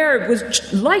from an Arab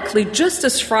was likely just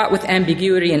as fraught with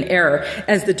ambiguity and error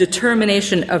as the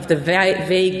determination of the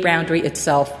vague boundary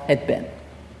itself had been.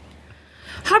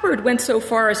 Hubbard went so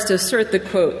far as to assert that,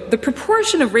 quote, the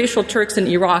proportion of racial Turks in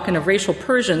Iraq and of racial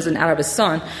Persians in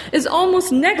Arabistan is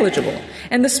almost negligible,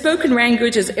 and the spoken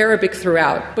language is Arabic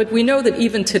throughout, but we know that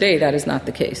even today that is not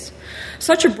the case.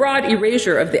 Such a broad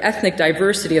erasure of the ethnic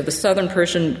diversity of the southern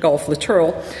Persian Gulf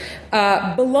littoral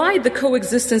belied the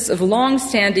coexistence of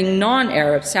long-standing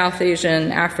non-Arab South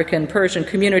Asian, African, Persian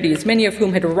communities, many of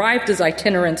whom had arrived as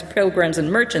itinerants, pilgrims,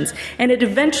 and merchants, and had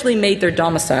eventually made their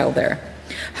domicile there.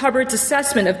 Hubbard's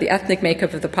assessment of the ethnic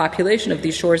makeup of the population of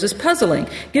these shores is puzzling,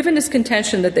 given his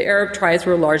contention that the Arab tribes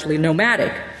were largely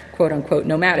nomadic, quote-unquote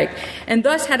nomadic, and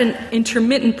thus had an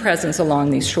intermittent presence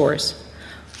along these shores.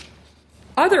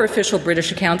 Other official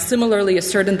British accounts similarly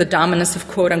asserted the dominance of,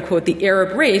 quote-unquote, the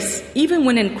Arab race, even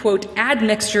when an, quote,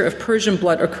 admixture of Persian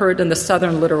blood occurred in the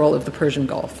southern littoral of the Persian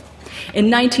Gulf.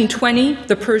 In 1920,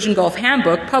 the Persian Gulf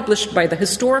Handbook, published by the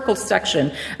historical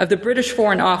section of the British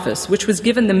Foreign Office, which was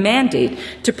given the mandate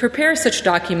to prepare such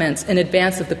documents in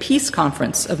advance of the Peace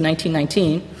Conference of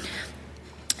 1919,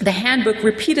 the handbook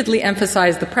repeatedly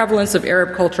emphasized the prevalence of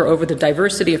Arab culture over the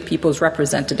diversity of peoples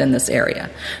represented in this area.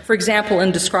 For example,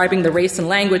 in describing the race and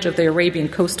language of the Arabian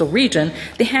coastal region,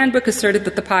 the handbook asserted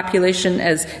that the population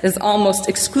is almost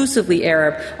exclusively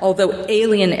Arab, although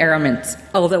alien elements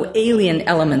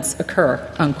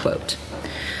occur, unquote.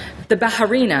 The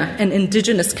Baharina, an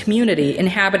indigenous community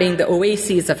inhabiting the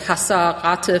oases of Hassa,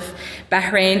 Ghatif,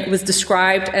 Bahrain, was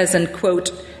described as an,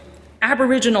 quote,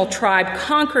 aboriginal tribe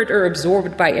conquered or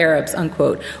absorbed by Arabs,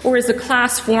 unquote, or as a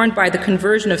class formed by the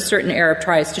conversion of certain Arab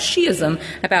tribes to Shi'ism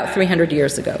about 300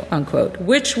 years ago, unquote,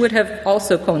 which would have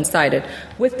also coincided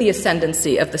with the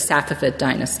ascendancy of the Safavid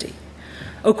dynasty.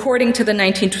 According to the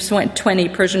 1920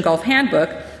 Persian Gulf Handbook,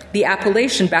 the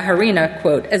appellation Baharina,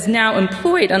 quote, as now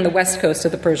employed on the west coast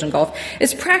of the Persian Gulf,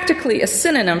 is practically a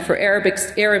synonym for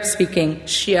Arab-speaking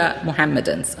Shia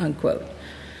Mohammedans, unquote.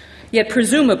 Yet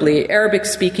presumably,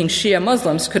 Arabic-speaking Shia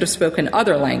Muslims could have spoken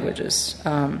other languages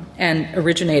and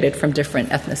originated from different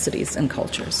ethnicities and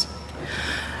cultures.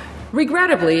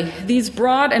 Regrettably, these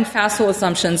broad and facile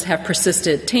assumptions have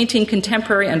persisted, tainting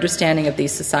contemporary understanding of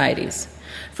these societies.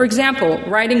 For example,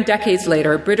 writing decades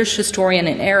later, British historian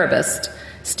and Arabist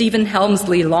Stephen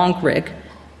Helmsley Longrigg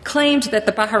claimed that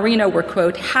the Baharina were,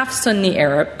 quote, half Sunni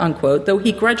Arab, unquote, though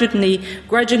he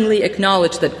grudgingly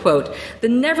acknowledged that, quote, the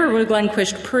never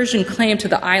relinquished Persian claim to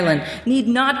the island need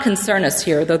not concern us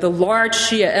here, though the large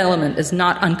Shia element is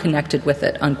not unconnected with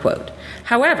it, unquote.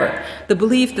 However, the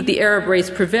belief that the Arab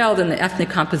race prevailed in the ethnic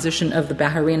composition of the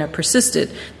Baharina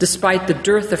persisted, despite the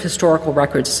dearth of historical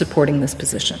records supporting this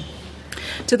position.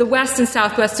 To the west and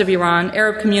southwest of Iran,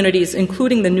 Arab communities,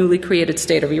 including the newly created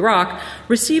state of Iraq,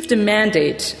 received a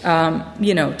mandate,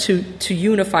 to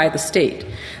unify the state.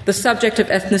 The subject of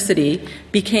ethnicity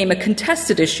became a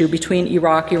contested issue between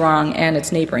Iraq, Iran, and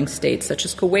its neighboring states, such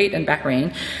as Kuwait and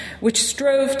Bahrain, which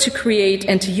strove to create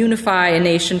and to unify a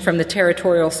nation from the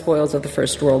territorial spoils of the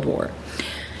First World War.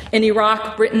 In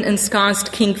Iraq, Britain ensconced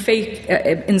as King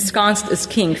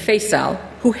Faisal,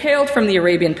 who hailed from the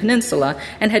Arabian Peninsula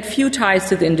and had few ties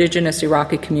to the indigenous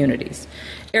Iraqi communities.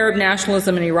 Arab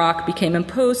nationalism in Iraq became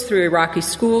imposed through Iraqi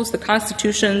schools, the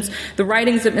constitutions, the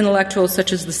writings of intellectuals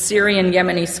such as the Syrian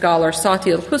Yemeni scholar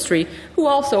Sati al-Husri, who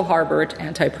also harbored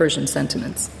anti-Persian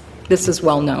sentiments. This is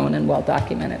well known and well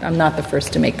documented. I'm not the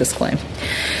first to make this claim.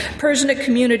 Persianate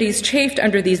communities chafed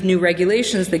under these new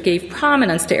regulations that gave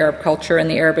prominence to Arab culture and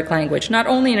the Arabic language, not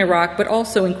only in Iraq, but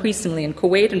also increasingly in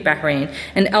Kuwait and Bahrain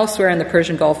and elsewhere in the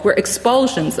Persian Gulf, where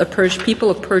expulsions of people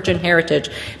of Persian heritage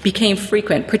became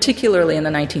frequent, particularly in the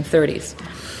 1930s.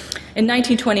 In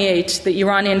 1928, the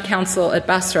Iranian consul at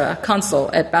Basra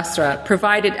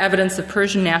provided evidence of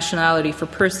Persian nationality for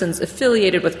persons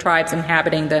affiliated with tribes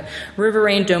inhabiting the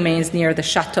riverain domains near the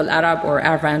Shatt al-Arab or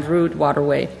Arvand Rud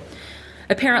waterway.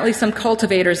 Apparently, some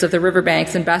cultivators of the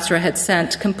riverbanks in Basra had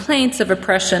sent complaints of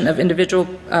oppression of individual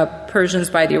Persians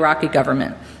by the Iraqi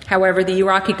government. However, the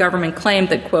Iraqi government claimed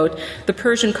that, quote, the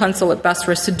Persian consul at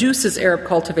Basra seduces Arab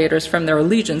cultivators from their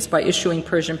allegiance by issuing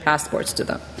Persian passports to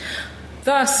them.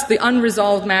 Thus, the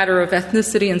unresolved matter of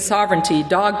ethnicity and sovereignty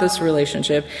dogged this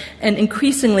relationship, and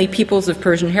increasingly peoples of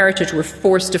Persian heritage were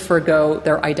forced to forgo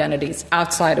their identities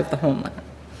outside of the homeland.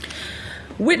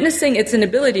 Witnessing its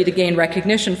inability to gain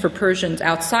recognition for Persians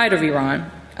outside of Iran,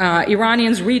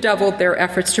 Iranians redoubled their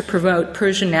efforts to promote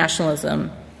Persian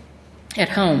nationalism at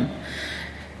home.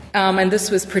 And this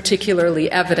was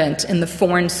particularly evident in the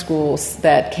foreign schools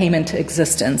that came into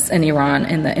existence in Iran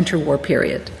in the interwar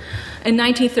period. In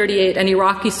 1938, an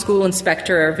Iraqi school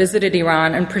inspector visited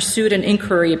Iran and pursued an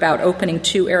inquiry about opening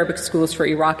 2 Arabic schools for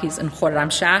Iraqis in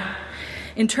Khorramshahr.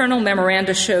 Internal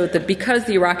memoranda showed that because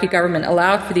the Iraqi government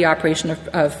allowed for the operation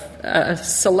of a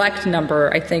select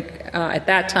number, I think at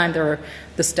that time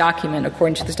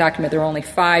according to this document, there were only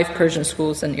 5 Persian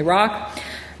schools in Iraq.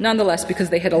 Nonetheless, because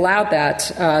they had allowed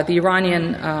that, the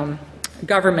Iranian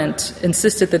government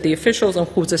insisted that the officials in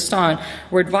Khuzestan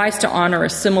were advised to honor a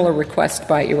similar request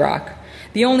by Iraq.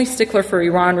 The only stickler for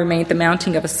Iran remained the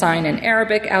mounting of a sign in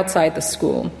Arabic outside the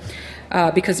school,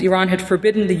 because Iran had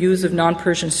forbidden the use of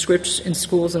non-Persian scripts in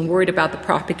schools and worried about the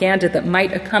propaganda that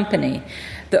might accompany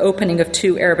the opening of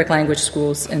 2 Arabic language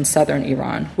schools in southern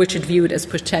Iran, which it viewed as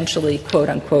potentially,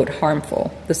 quote-unquote,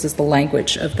 harmful. This is the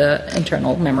language of the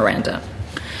internal memoranda.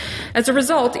 As a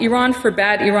result, Iran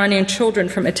forbade Iranian children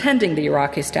from attending the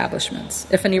Iraqi establishments.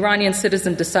 If an Iranian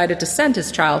citizen decided to send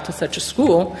his child to such a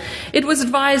school, it was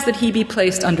advised that he be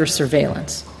placed under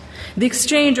surveillance. This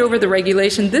exchange over the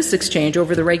regulation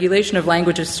of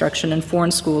language instruction in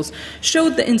foreign schools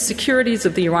showed the insecurities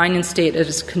of the Iranian state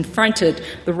as it confronted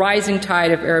the rising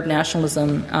tide of Arab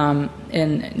nationalism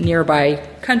in nearby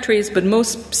countries, but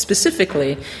most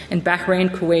specifically in Bahrain,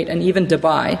 Kuwait, and even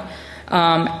Dubai.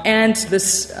 And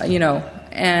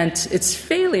its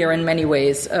failure in many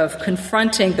ways of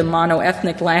confronting the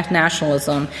mono-ethnic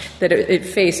nationalism that it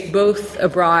faced both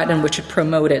abroad and which it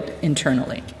promoted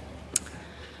internally.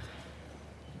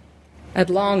 At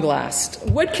long last,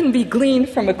 what can be gleaned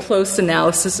from a close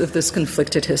analysis of this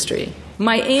conflicted history?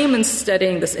 My aim in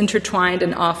studying this intertwined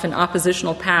and often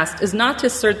oppositional past is not to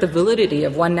assert the validity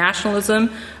of one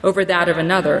nationalism over that of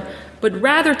another, but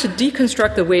rather to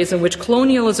deconstruct the ways in which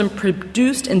colonialism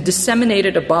produced and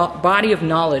disseminated a body of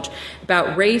knowledge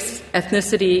about race,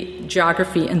 ethnicity,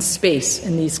 geography, and space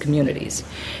in these communities.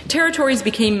 Territories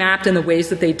became mapped in the ways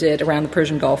that they did around the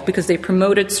Persian Gulf because they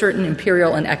promoted certain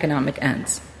imperial and economic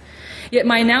ends. Yet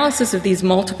my analysis of these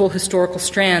multiple historical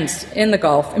strands in the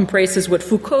Gulf embraces what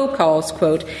Foucault calls,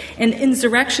 quote, an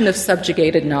insurrection of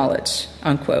subjugated knowledge,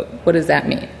 unquote. What does that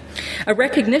mean? A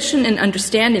recognition and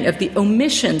understanding of the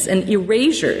omissions and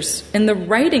erasures in the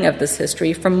writing of this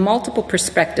history from multiple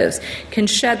perspectives can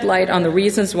shed light on the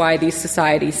reasons why these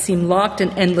societies seem locked in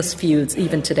endless feuds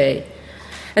even today.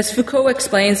 As Foucault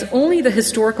explains, only the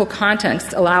historical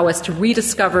contexts allow us to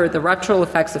rediscover the ruptural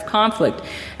effects of conflict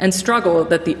and struggle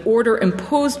that the order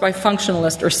imposed by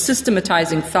functionalist or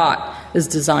systematizing thought is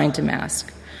designed to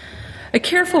mask. A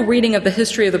careful reading of the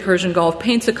history of the Persian Gulf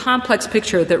paints a complex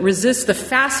picture that resists the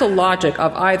facile logic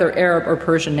of either Arab or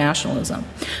Persian nationalism.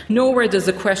 Nowhere does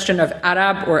the question of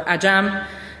Arab or Ajam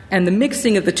and the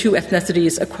mixing of the 2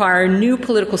 ethnicities acquire new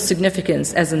political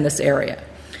significance as in this area.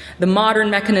 The modern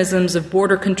mechanisms of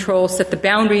border control set the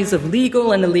boundaries of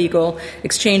legal and illegal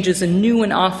exchanges in new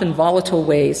and often volatile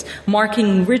ways,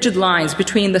 marking rigid lines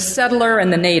between the settler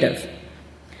and the native,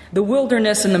 the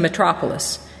wilderness and the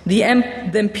metropolis, the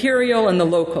imperial and the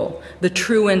local, the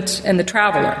truant and the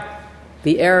traveler,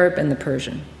 the Arab and the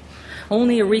Persian.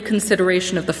 Only a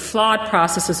reconsideration of the flawed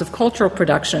processes of cultural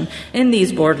production in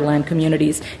these borderland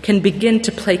communities can begin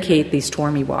to placate these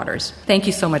stormy waters. Thank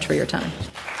you so much for your time.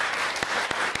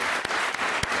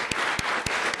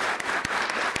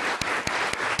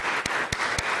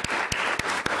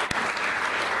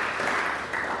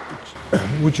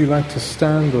 Would you like to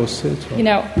stand or sit? Or?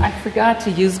 I forgot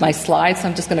to use my slides, so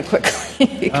I'm just going to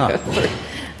quickly go through.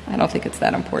 I don't think it's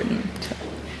that important.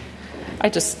 I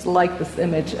just like this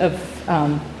image of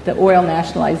the oil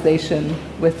nationalization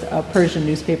with a Persian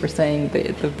newspaper saying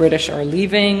the British are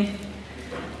leaving.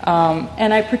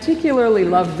 And I particularly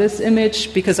love this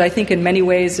image because I think in many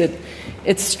ways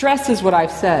it stresses what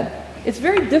I've said. It's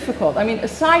very difficult. I mean,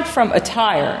 aside from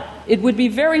attire, it would be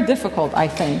very difficult, I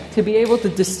think, to be able to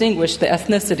distinguish the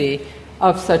ethnicity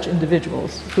of such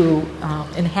individuals who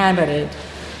inhabited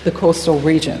the coastal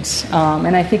regions.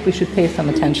 And I think we should pay some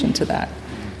attention to that.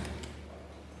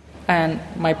 And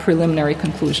my preliminary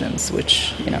conclusions,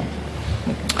 which,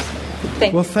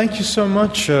 Thank you so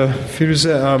much,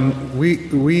 Firuze.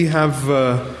 We have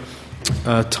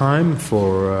time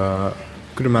for a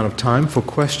good amount of time for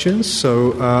questions,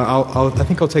 so I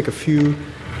think I'll take a few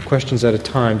questions at a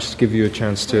time, just to give you a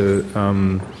chance to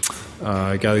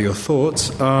gather your thoughts.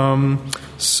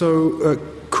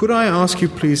 Could I ask you,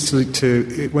 please,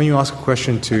 to when you ask a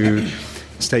question, to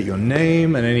state your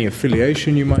name and any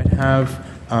affiliation you might have.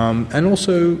 And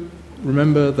also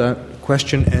remember that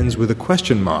question ends with a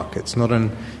question mark. It's not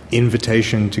an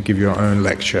invitation to give your own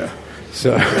lecture.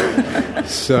 So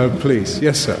please.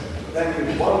 Yes, sir. Thank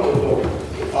you. Wonderful.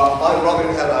 I'm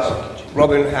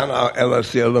Robin Hanna,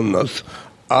 LSE alumnus.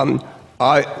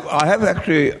 I have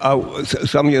actually,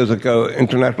 some years ago,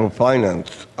 international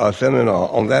finance seminar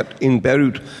on that in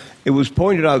Beirut. It was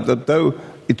pointed out that though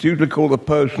it's usually called the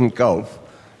Persian Gulf,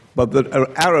 but that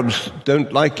Arabs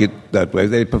don't like it that way.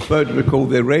 They prefer to be called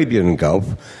the Arabian Gulf,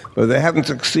 but they haven't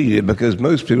succeeded because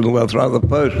most people in the world throughout the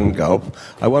Persian Gulf.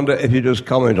 I wonder if you just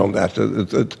comment on that,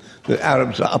 that the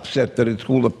Arabs are upset that it's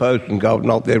called the Persian Gulf,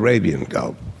 not the Arabian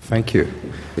Gulf. Thank you.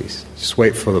 Please, just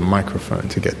wait for the microphone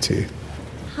to get to you.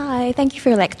 Hi, thank you for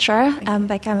your lecture.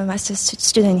 Becca, I'm a master's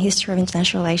student in History of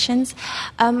International Relations.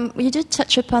 You did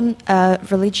touch upon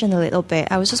religion a little bit.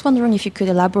 I was just wondering if you could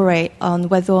elaborate on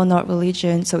whether or not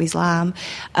religion, so Islam,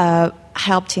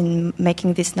 helped in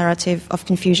making this narrative of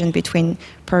confusion between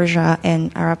Persia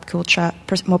and Arab culture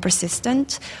more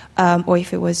persistent, or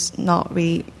if it was not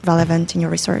really relevant in your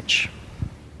research.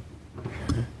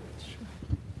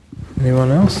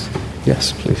 Anyone else?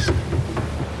 Yes, please.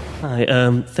 Hi,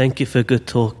 thank you for a good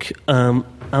talk.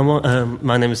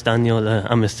 My name is Daniel.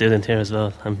 I'm a student here as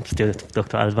well. I'm a student of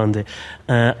Dr. Alvandi.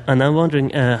 And I'm wondering,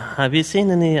 have you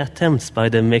seen any attempts by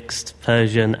the mixed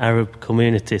Persian-Arab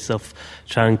communities of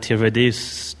trying to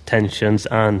reduce tensions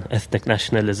and ethnic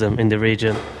nationalism in the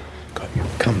region?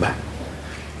 Come back.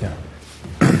 Yeah.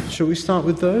 Shall we start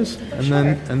with those?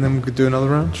 And then we could do another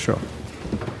round? Sure.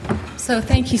 So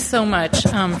thank you so much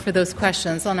for those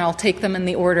questions, and I'll take them in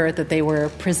the order that they were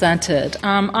presented.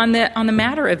 On the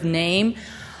matter of name,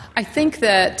 I think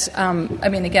that,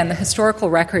 again, the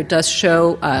historical record does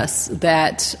show us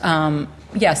that,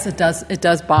 yes, it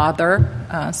does bother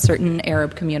certain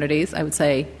Arab communities. I would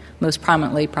say most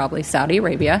prominently probably Saudi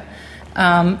Arabia.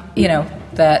 That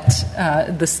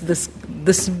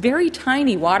this very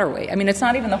tiny waterway, I mean, it's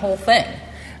not even the whole thing,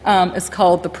 is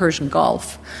called the Persian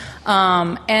Gulf.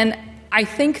 And I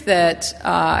think that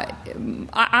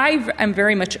I am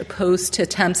very much opposed to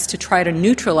attempts to try to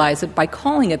neutralize it by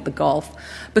calling it the Gulf,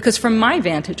 because from my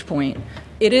vantage point,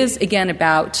 it is, again,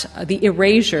 about the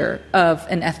erasure of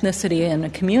an ethnicity in a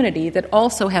community that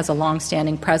also has a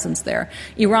long-standing presence there.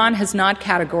 Iran has not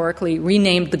categorically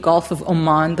renamed the Gulf of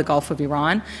Oman the Gulf of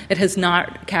Iran. It has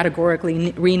not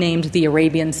categorically renamed the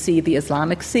Arabian Sea the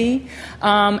Islamic Sea.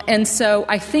 And so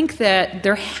I think that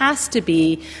there has to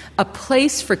be a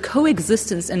place for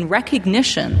coexistence and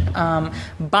recognition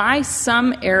by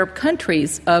some Arab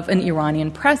countries of an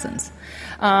Iranian presence.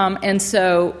 And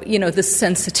so, this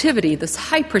sensitivity, this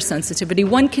hypersensitivity,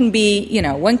 one can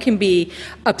be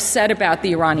upset about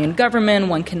the Iranian government,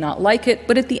 one cannot like it,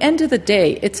 but at the end of the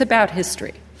day, it's about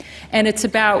history. And it's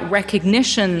about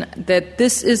recognition that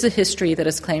this is a history that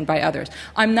is claimed by others.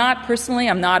 I'm not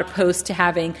opposed to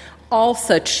having all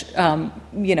such,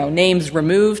 names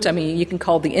removed. I mean, you can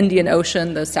call the Indian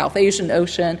Ocean the South Asian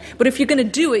Ocean, but if you're going to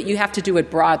do it, you have to do it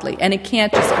broadly, and it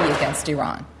can't just be against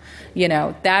Iran.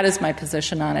 That is my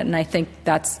position on it, and I think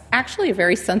that's actually a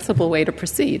very sensible way to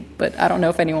proceed, but I don't know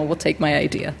if anyone will take my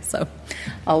idea, so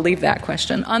I'll leave that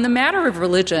question. On the matter of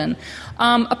religion,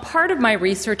 a part of my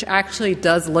research actually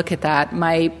does look at that.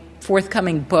 My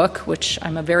forthcoming book, which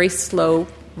I'm a very slow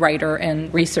writer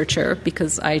and researcher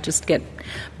because I just get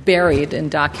buried in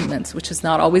documents, which is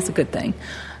not always a good thing,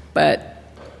 but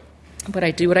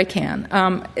I do what I can.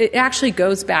 It actually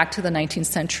goes back to the 19th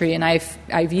century, and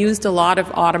I've used a lot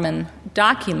of Ottoman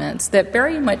documents that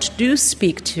very much do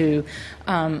speak to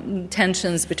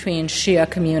tensions between Shia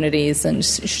communities and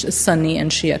Sunni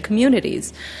and Shia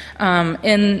communities,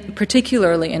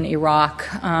 particularly in Iraq,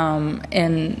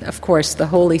 and of course the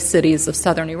holy cities of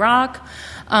southern Iraq,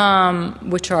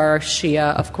 which are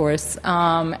Shia, of course.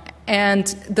 And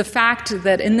the fact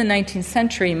that in the 19th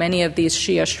century, many of these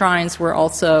Shia shrines were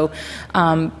also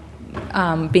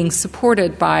being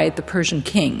supported by the Persian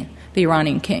king, the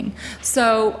Iranian king.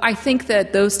 So I think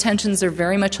that those tensions are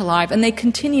very much alive, and they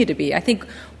continue to be. I think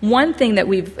one thing that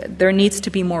there needs to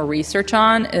be more research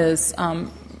on is,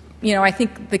 I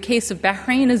think the case of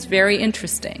Bahrain is very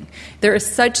interesting. There is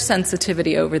such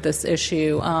sensitivity over this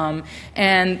issue,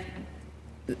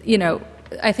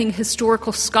 I think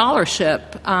historical scholarship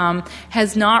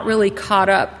has not really caught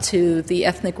up to the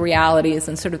ethnic realities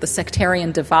and sort of the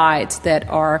sectarian divides that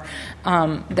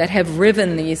have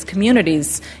riven these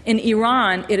communities. In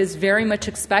Iran, it is very much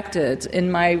expected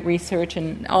in my research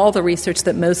and all the research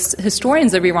that most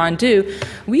historians of Iran do.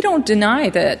 We don't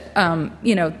deny that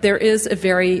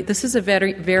this is a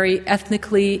very, very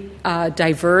ethnically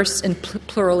diverse and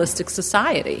pluralistic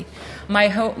society. My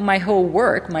whole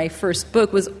work, my first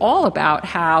book, was all about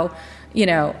how,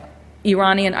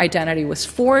 Iranian identity was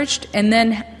forged, and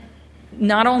then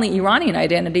not only Iranian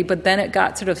identity, but then it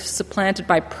got sort of supplanted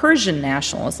by Persian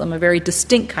nationalism, a very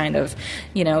distinct kind of,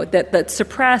 that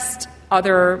suppressed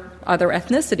other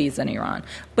ethnicities in Iran.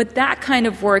 But that kind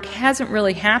of work hasn't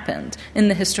really happened in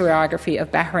the historiography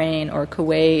of Bahrain or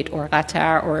Kuwait or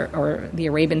Qatar or the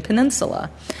Arabian Peninsula.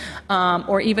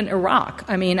 Or even Iraq.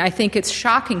 I mean, I think it's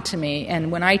shocking to me, and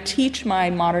when I teach my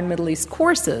modern Middle East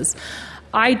courses,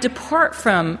 I depart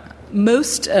from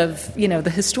most of, the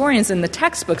historians in the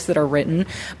textbooks that are written,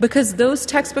 because those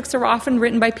textbooks are often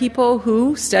written by people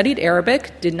who studied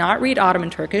Arabic, did not read Ottoman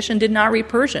Turkish, and did not read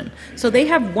Persian. So they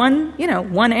have one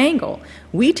angle.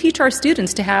 We teach our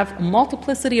students to have a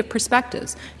multiplicity of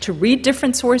perspectives, to read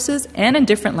different sources and in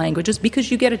different languages,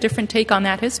 because you get a different take on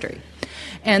that history.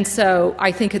 And so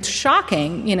I think it's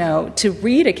shocking, to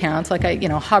read accounts like,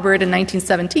 Hubbard in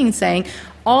 1917 saying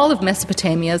all of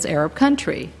Mesopotamia is Arab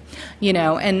country,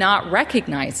 and not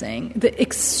recognizing the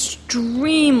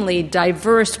extremely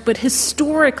diverse, but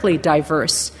historically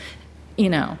diverse,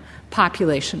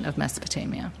 population of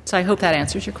Mesopotamia. So I hope that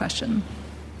answers your question.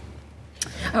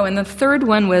 Oh, and the third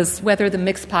one was whether the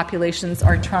mixed populations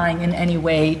are trying in any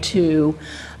way to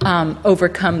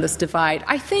overcome this divide.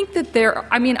 I think that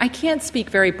I can't speak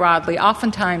very broadly.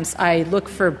 Oftentimes I look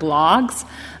for blogs,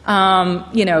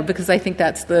 because I think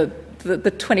that's the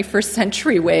 21st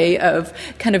century way of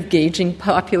kind of gauging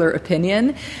popular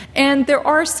opinion. And there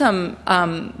are some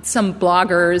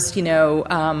bloggers,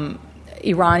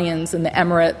 Iranians in the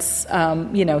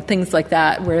Emirates, things like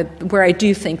that, where I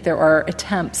do think there are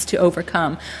attempts to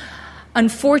overcome.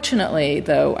 Unfortunately,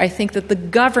 though, I think that the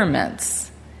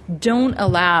governments don't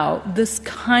allow this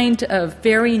kind of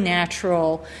very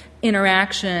natural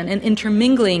interaction and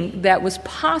intermingling that was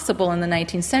possible in the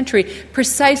 19th century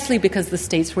precisely because the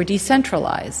states were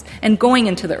decentralized and going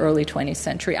into the early 20th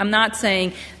century. I'm not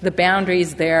saying the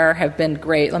boundaries there have been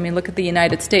great. Let me look at the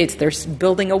United States. They're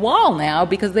building a wall now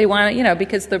because they want to,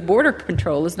 because the border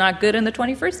control is not good in the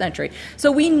 21st century.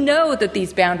 So we know that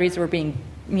these boundaries were being,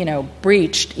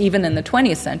 breached even in the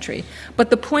 20th century.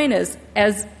 But the point is,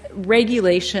 as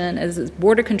regulation, as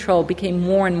border control became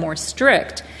more and more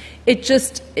strict, it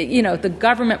just, the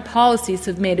government policies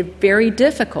have made it very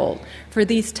difficult for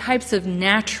these types of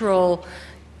natural,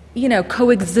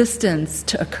 coexistence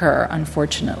to occur,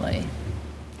 unfortunately.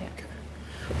 Yeah.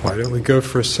 Why don't we go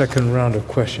for a second round of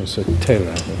questions? So,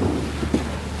 Taylor.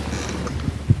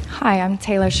 Hi, I'm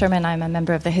Taylor Sherman. I'm a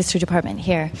member of the history department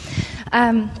here.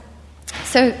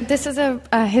 So this is a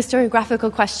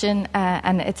historiographical question,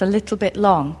 and it's a little bit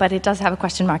long, but it does have a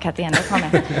question mark at the end, I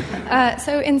promise.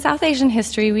 So in South Asian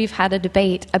history, we've had a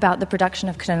debate about the production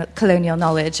of colonial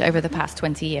knowledge over the past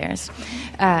 20 years.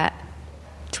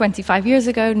 25 years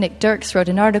ago, Nick Dirks wrote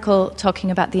an article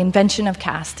talking about the invention of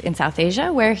caste in South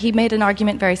Asia, where he made an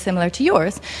argument very similar to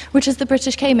yours, which is the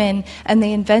British came in and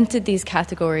they invented these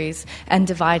categories and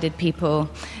divided people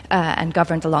and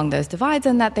governed along those divides,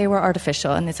 and that they were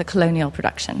artificial and it's a colonial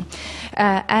production.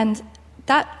 And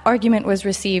that argument was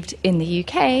received in the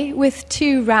UK with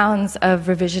 2 rounds of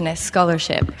revisionist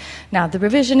scholarship. Now, the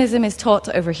revisionism is taught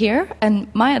over here,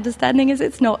 and my understanding is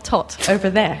it's not taught over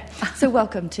there. So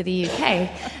welcome to the UK.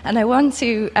 And I want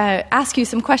to ask you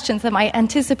some questions that might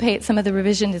anticipate some of the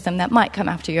revisionism that might come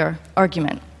after your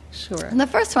argument. Sure. And the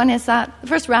first one is that the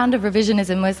first round of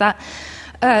revisionism was that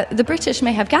the British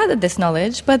may have gathered this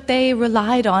knowledge, but they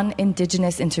relied on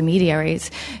indigenous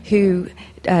intermediaries who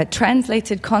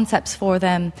translated concepts for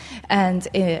them and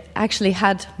actually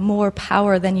had more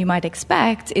power than you might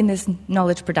expect in this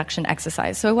knowledge production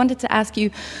exercise. So I wanted to ask you,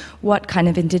 what kind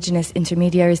of indigenous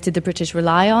intermediaries did the British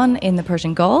rely on in the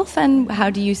Persian Gulf, and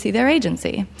how do you see their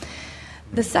agency?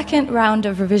 The second round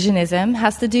of revisionism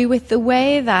has to do with the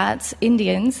way that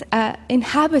Indians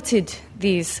inhabited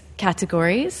these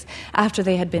categories after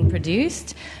they had been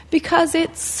produced, because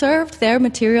it served their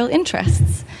material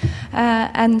interests.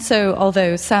 And so,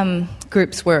 although some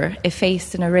groups were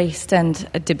effaced and erased and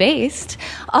debased,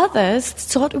 others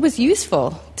thought it was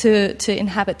useful to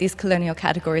inhabit these colonial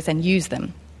categories and use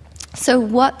them. So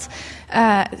what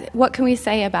can we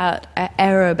say about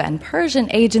Arab and Persian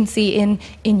agency in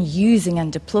using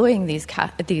and deploying these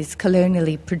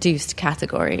colonially produced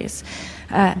categories?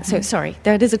 So, sorry,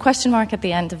 there is a question mark at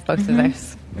the end of both of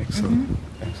those. Excellent.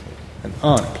 And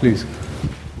Art, please.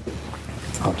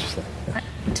 Art, just there.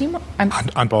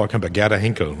 I'm Paul Kemper, Gerda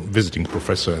Henkel, visiting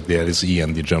professor at the LSE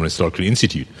and the German Historical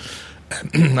Institute.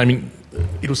 I mean,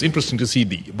 it was interesting to see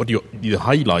what you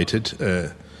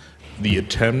highlighted, the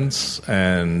attempts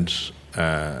and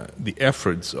the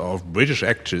efforts of British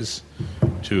actors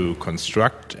to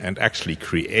construct and actually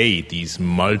create these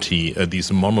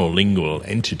monolingual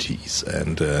entities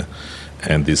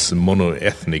and these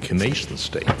mono-ethnic nation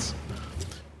states.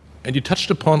 And you touched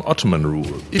upon Ottoman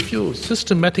rule. If you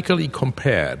systematically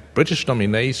compared British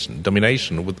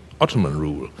domination with Ottoman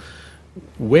rule,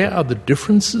 where are the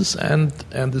differences and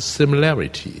the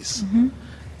similarities? Mm-hmm.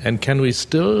 And can we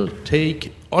still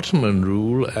take Ottoman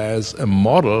rule as a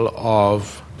model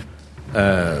of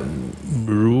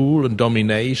rule and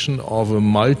domination of a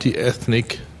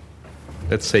multi-ethnic,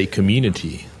 let's say,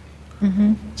 community?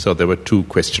 Mm-hmm. So there were 2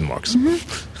 question marks. Mm-hmm.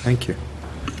 Thank you.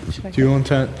 Do you want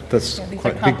to? That's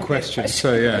quite a big question.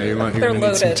 So, you might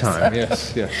need some time.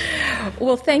 Yes.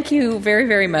 Well, thank you very,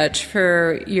 very much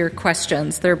for your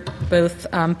questions. They're both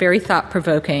very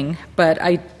thought-provoking, but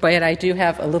I do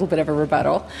have a little bit of a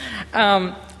rebuttal.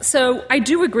 So I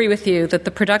do agree with you that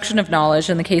the production of knowledge,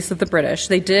 in the case of the British,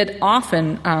 they did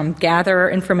often gather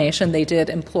information. They did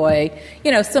employ,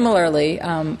 similarly,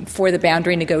 for the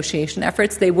boundary negotiation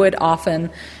efforts, they would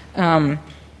often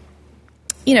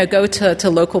go to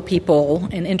local people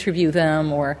and interview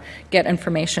them or get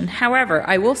information. However,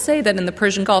 I will say that in the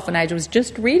Persian Gulf, and I was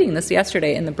just reading this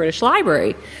yesterday in the British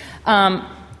Library,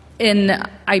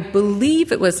 I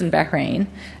believe it was in Bahrain,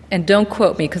 and don't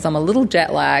quote me because I'm a little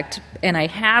jet lagged, and I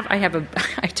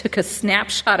took a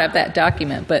snapshot of that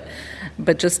document,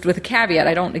 but just with a caveat,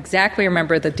 I don't exactly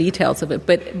remember the details of it,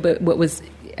 but what was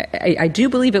I do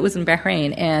believe it was in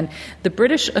Bahrain, and the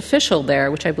British official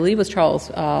there, which I believe was Charles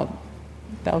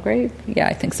Belgrave? Yeah,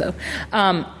 I think so.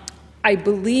 I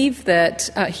believe that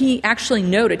he actually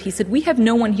noted, he said, we have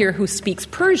no one here who speaks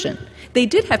Persian. They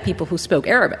did have people who spoke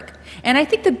Arabic. And I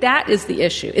think that is the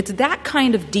issue. It's that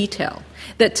kind of detail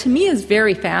that to me is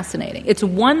very fascinating. It's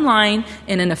one line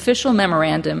in an official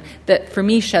memorandum that for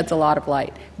me sheds a lot of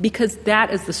light, because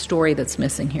that is the story that's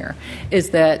missing here,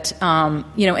 is that,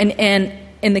 and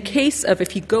in the case of,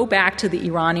 if you go back to the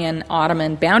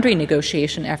Iranian-Ottoman boundary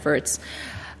negotiation efforts,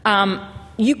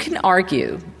 you can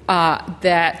argue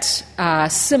that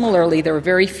similarly there were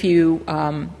very few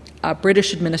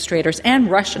British administrators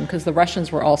and Russian, because the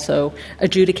Russians were also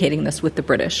adjudicating this with the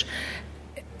British,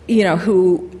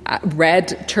 who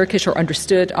read Turkish or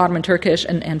understood Ottoman Turkish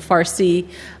and Farsi.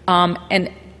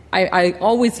 And I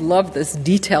always love this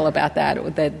detail about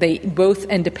that they both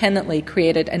independently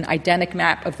created an eidetic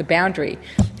map of the boundary,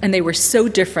 and they were so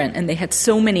different and they had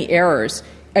so many errors,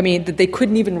 that they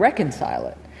couldn't even reconcile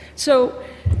it. So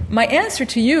my answer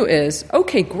to you is,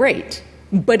 okay, great,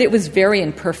 but it was very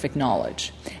imperfect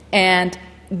knowledge. And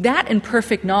that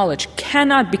imperfect knowledge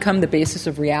cannot become the basis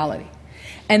of reality.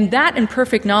 And that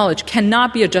imperfect knowledge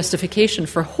cannot be a justification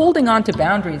for holding on to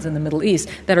boundaries in the Middle East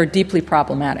that are deeply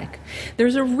problematic.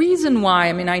 There's a reason why,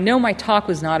 I know my talk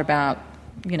was not about,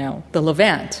 the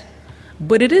Levant,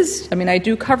 But it is, I mean, I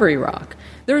do cover Iraq.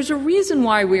 There's a reason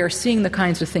why we are seeing the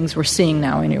kinds of things we're seeing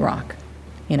now in Iraq.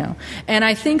 And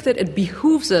I think that it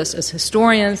behooves us as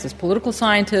historians, as political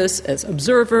scientists, as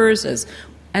observers,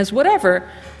 as whatever,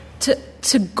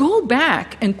 to go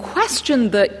back and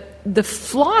question the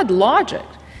flawed logic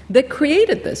that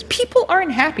created this. People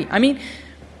aren't happy. I mean,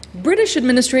 British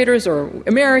administrators or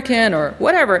American or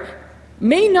whatever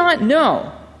may not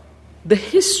know the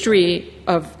history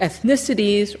of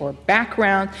ethnicities or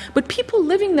background, but people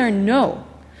living there know.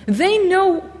 They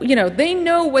know, they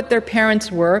know what their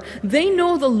parents were. They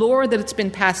know the lore that it's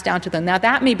been passed down to them. Now,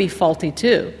 that may be faulty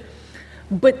too.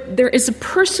 But there is a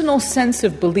personal sense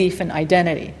of belief and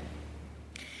identity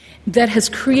that has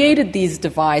created these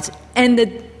divides and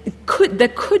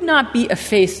that could not be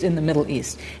effaced in the Middle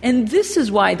East. And this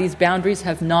is why these boundaries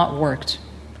have not worked.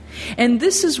 And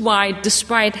this is why,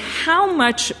 despite how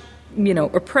much,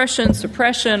 oppression,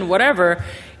 suppression, whatever,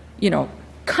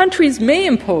 countries may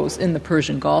impose in the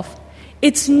Persian Gulf,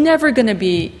 it's never going to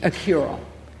be a cure-all.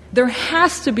 There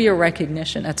has to be a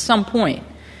recognition at some point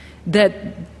that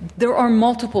there are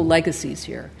multiple legacies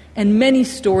here and many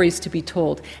stories to be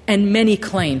told and many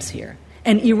claims here.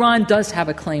 And Iran does have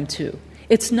a claim too.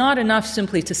 It's not enough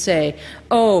simply to say,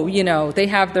 they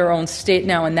have their own state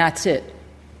now and that's it.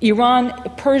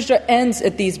 Persia ends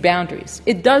at these boundaries.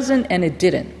 It doesn't and it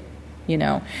didn't.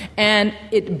 And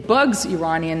it bugs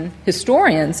Iranian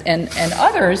historians and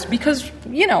others because,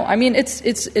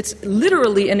 it's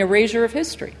literally an erasure of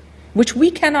history, which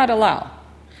we cannot allow.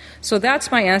 So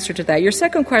that's my answer to that. Your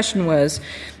second question was,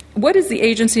 what is the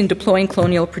agency in deploying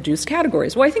colonial-produced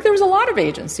categories? Well, I think there was a lot of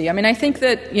agency. I mean, I think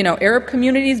that, Arab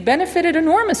communities benefited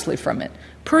enormously from it.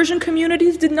 Persian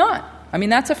communities did not. I mean,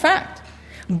 that's a fact.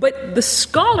 But the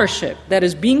scholarship that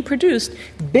is being produced,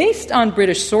 based on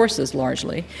British sources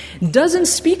largely, doesn't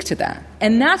speak to that.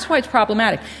 And that's why it's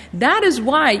problematic. That is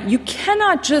why you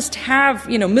cannot just have,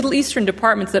 Middle Eastern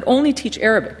departments that only teach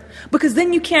Arabic, because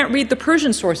then you can't read the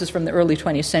Persian sources from the early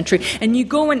 20th century. And you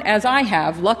go in, as I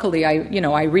have, luckily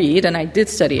I read, and I did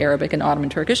study Arabic and Ottoman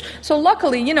Turkish, so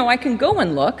luckily, I can go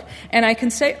and look, and I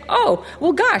can say, oh,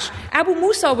 well, gosh, Abu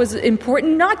Musa was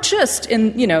important not just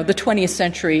in, the 20th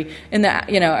century, in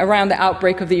the, around the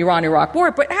outbreak of the Iran-Iraq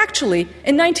War, but actually,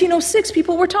 in 1906,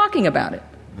 people were talking about it.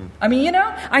 I mean,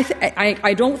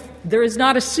 I don't. There is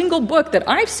not a single book that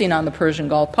I've seen on the Persian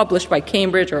Gulf published by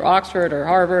Cambridge or Oxford or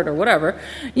Harvard or whatever,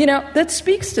 that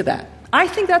speaks to that. I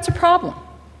think that's a problem,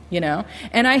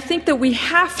 and I think that we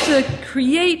have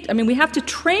to we have to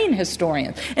train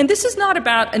historians. And this is not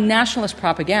about a nationalist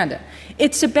propaganda.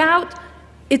 It's about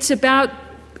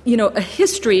a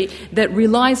history that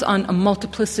relies on a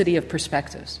multiplicity of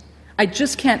perspectives. I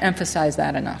just can't emphasize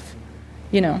that enough,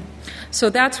 So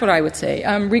that's what I would say.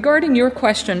 Regarding your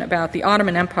question about the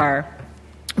Ottoman Empire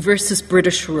versus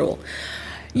British rule,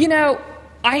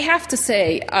 I have to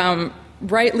say,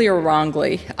 rightly or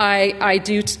wrongly,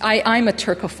 I'm a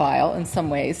Turkophile in some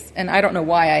ways, and I don't know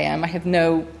why I am. I have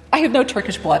no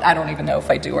Turkish blood. I don't even know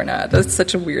if I do or not. That's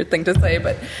such a weird thing to say,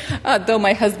 but though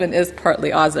my husband is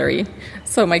partly Azeri,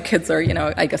 so my kids are,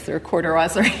 I guess they're a quarter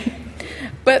Azeri.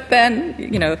 But then,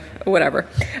 whatever.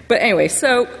 But anyway,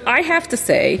 so I have to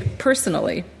say,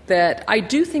 personally, that I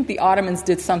do think the Ottomans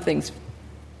did some things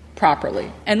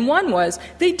properly. And one was,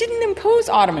 they didn't impose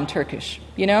Ottoman Turkish,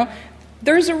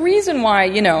 There's a reason why,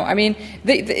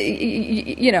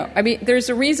 there's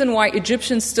a reason why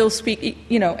Egyptians still speak,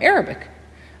 Arabic.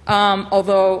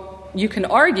 Although you can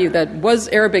argue that was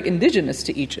Arabic indigenous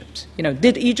to Egypt?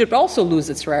 Did Egypt also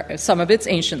lose some of its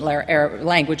ancient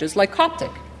languages like Coptic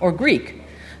or Greek?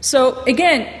 So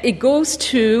again, it goes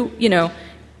to,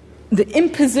 the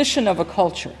imposition of a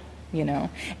culture,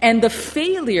 and the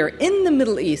failure in the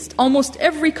Middle East, almost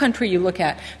every country you look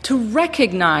at, to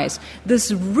recognize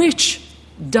this rich,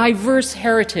 diverse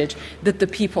heritage that the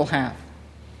people have.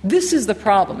 This is the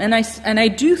problem. And I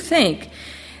do think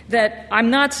that I'm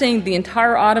not saying the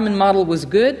entire Ottoman model was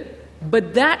good,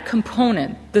 but that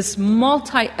component, this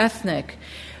multi-ethnic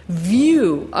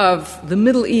view of the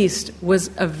Middle East,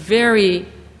 was a very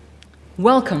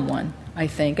welcome one, I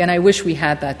think, and I wish we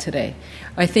had that today.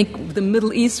 I think the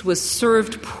Middle East was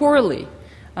served poorly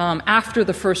after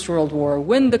the First World War,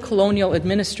 when the colonial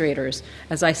administrators,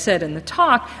 as I said in the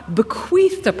talk,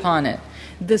 bequeathed upon it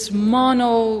this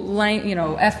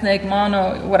ethnic,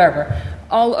 whatever,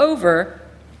 all over,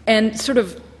 and sort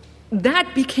of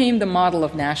that became the model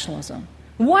of nationalism.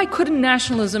 Why couldn't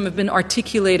nationalism have been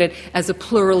articulated as a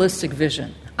pluralistic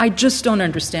vision? I just don't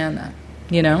understand that,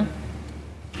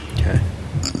 Okay.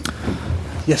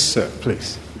 Yes, sir,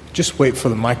 please. Just wait for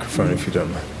the microphone if you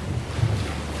don't mind.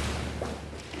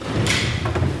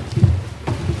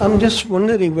 I'm just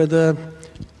wondering whether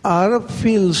Arab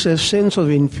feels a sense of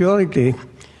inferiority,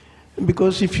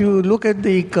 because if you look at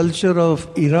the culture of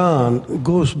Iran, it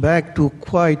goes back to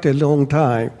quite a long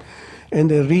time, and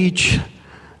they reach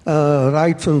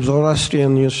right from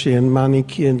Zoroastrian, you see, and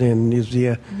Manichaean,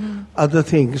 and other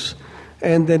things,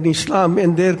 and then Islam,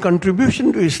 and their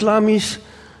contribution to Islam is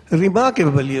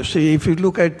remarkable, you see, if you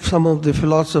look at some of the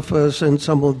philosophers and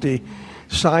some of the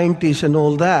scientists and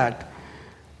all that.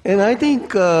 And I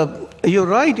think you're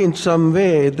right in some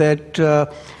way that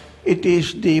it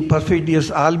is the perfidious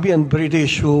Albion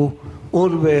British who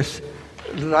always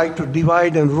like to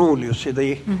divide and rule, you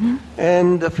see.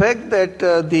 And the fact that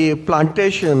the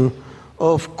plantation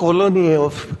of colony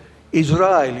of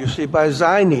Israel, you see, by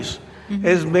Zionists,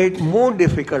 has made more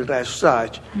difficult as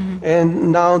such.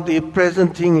 And now the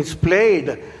present thing is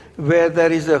played where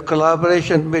there is a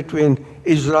collaboration between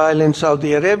Israel and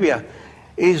Saudi Arabia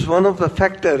is one of the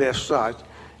factors as such.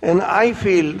 And I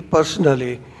feel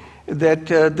personally that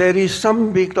there is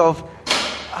some bit of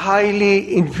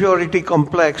highly inferiority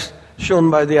complex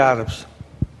shown by the Arabs.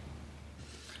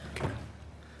 Okay.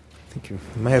 I think you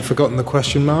may have forgotten the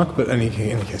question mark, but any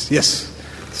case. Yes,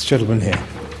 this gentleman here.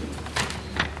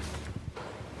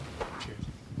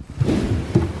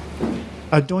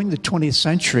 During the 20th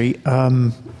century,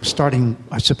 starting,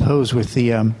 I suppose, with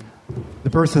the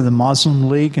birth of the Muslim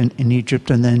League in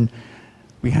Egypt, and then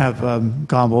we have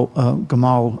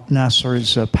Gamal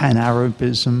Nasser's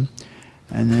Pan-Arabism,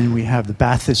 and then we have the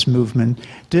Ba'athist movement.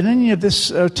 Did any of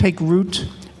this take root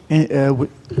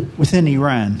within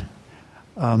Iran?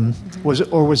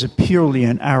 Was it purely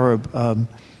an Arab,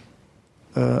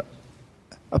 a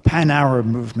Pan-Arab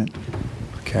movement?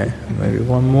 Okay, maybe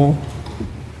one more.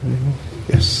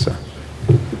 Yes, sir.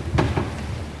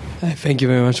 Thank you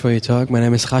very much for your talk. My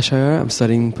name is Khashayar. I'm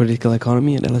studying political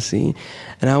economy at LSE.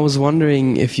 And I was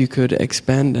wondering if you could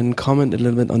expand and comment a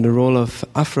little bit on the role of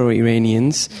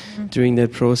Afro-Iranians during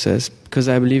that process. Because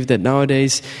I believe that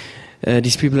nowadays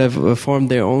these people have formed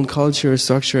their own culture,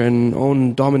 structure, and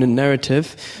own dominant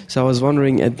narrative. So I was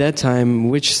wondering at that time,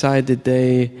 which side did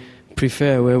they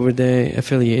prefer? Where were they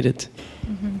affiliated?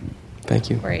 Thank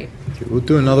you. Great. Okay, we'll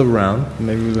do another round.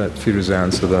 Maybe we'll let Firuza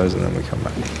answer those and then we come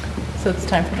back. So it's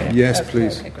time for me to... Yes,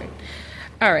 please. Okay, great.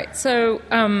 All right. So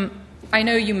I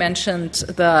know you mentioned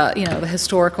the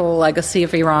historical legacy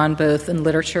of Iran, both in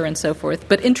literature and so forth.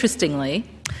 But interestingly,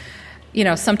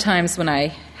 sometimes when I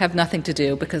have nothing to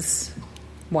do, because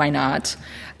why not,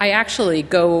 I actually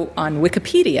go on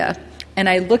Wikipedia and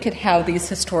I look at how these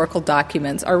historical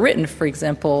documents are written. For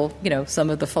example, some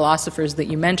of the philosophers that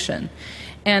you mentioned.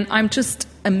 And I'm just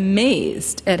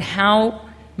amazed at how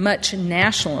much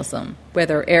nationalism,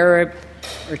 whether Arab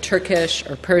or Turkish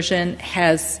or Persian,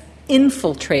 has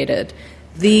infiltrated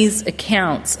these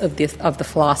accounts of the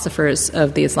philosophers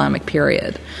of the Islamic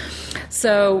period.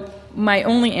 So my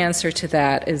only answer to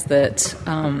that is that,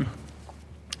 I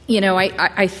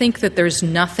think that there's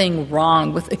nothing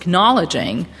wrong with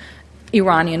acknowledging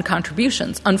Iranian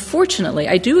contributions. Unfortunately,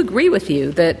 I do agree with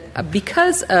you that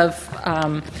because of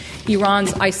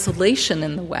Iran's isolation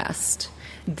in the West,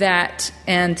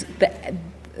 and the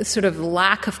sort of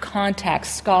lack of contact,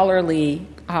 scholarly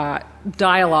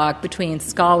dialogue between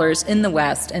scholars in the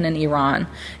West and in Iran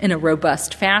in a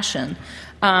robust fashion,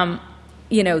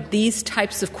 these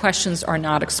types of questions are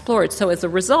not explored. So as a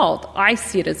result, I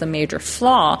see it as a major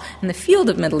flaw in the field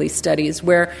of Middle East studies,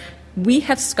 where we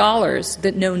have scholars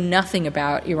that know nothing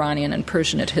about Iranian and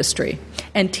Persianate history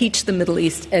and teach the Middle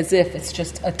East as if it's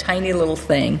just a tiny little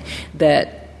thing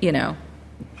that,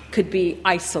 could be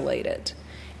isolated.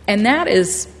 And that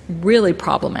is really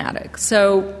problematic.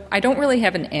 So I don't really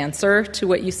have an answer to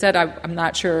what you said. I'm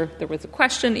not sure there was a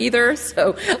question either,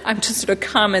 so I'm just sort of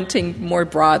commenting more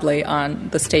broadly on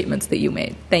the statements that you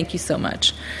made. Thank you so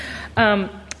much. Now,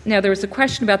 there was a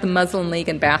question about the Muslim League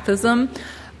and Baathism.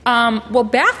 Well,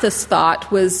 Ba'athist thought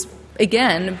was,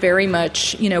 again, very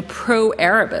much,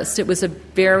 pro-Arabist. It was a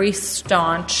very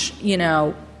staunch,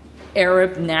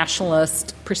 Arab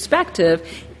nationalist perspective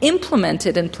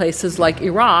implemented in places like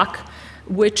Iraq,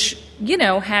 which,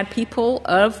 had people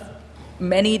of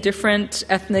many different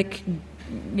ethnic,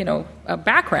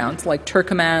 backgrounds, like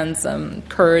Turkomans,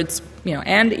 Kurds,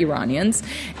 and Iranians.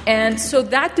 And so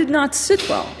that did not sit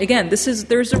well. Again,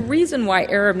 there's a reason why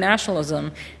Arab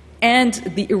nationalism and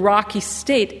the Iraqi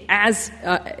state as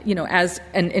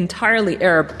an entirely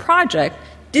Arab project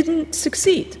didn't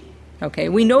succeed. Okay,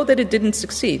 we know that it didn't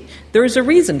succeed. There is a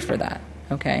reason for that.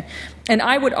 Okay, and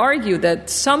I would argue that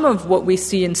some of what we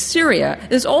see in Syria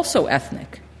is also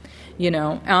ethnic.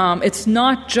 It's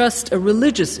not just a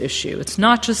religious issue. It's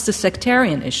not just a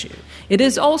sectarian issue. It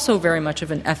is also very much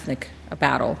of an ethnic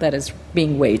battle that is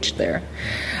being waged there.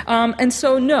 And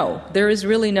so, no, there is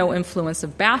really no influence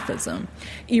of Baathism.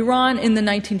 Iran in the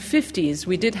 1950s,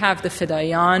 we did have the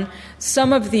Fedayeen.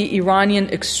 Some of the Iranian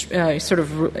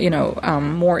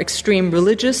more extreme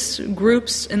religious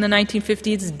groups in the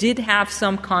 1950s did have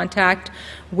some contact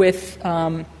with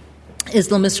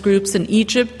Islamist groups in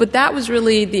Egypt, but that was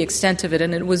really the extent of it,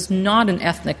 and it was not an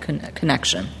ethnic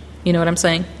connection. You know what I'm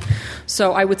saying?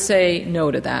 So I would say no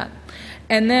to that.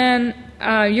 And then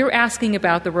you're asking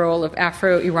about the role of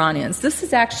Afro-Iranians. This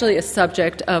is actually a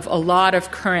subject of a lot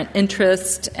of current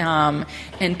interest and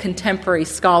contemporary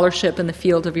scholarship in the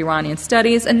field of Iranian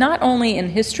studies, and not only in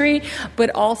history, but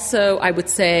also, I would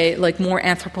say, like more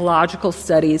anthropological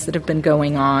studies that have been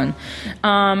going on.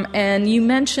 And you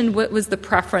mentioned what was the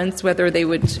preference, whether they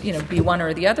would be one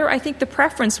or the other. I think the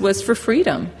preference was for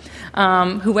freedom.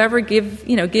 Whoever gives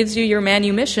you your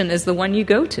manumission is the one you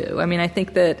go to. I mean, I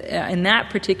think that in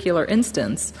that particular instance,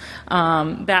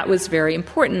 that was very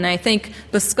important. And I think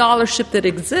the scholarship that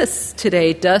exists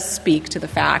today does speak to the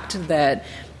fact that,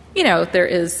 there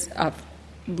is a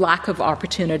lack of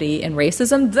opportunity in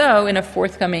racism, though in a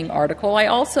forthcoming article I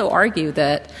also argue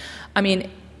that,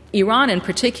 Iran in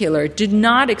particular did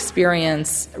not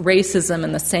experience racism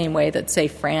in the same way that, say,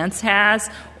 France has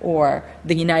or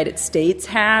the United States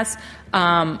has.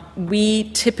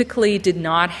 We typically did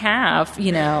not have,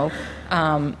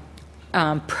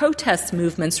 protest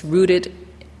movements rooted,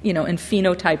 in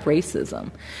phenotype racism.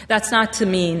 That's not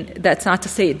to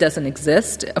say it doesn't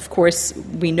exist. Of course,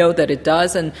 we know that it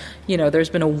does, and there's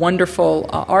been a wonderful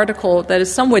article that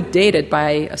is somewhat dated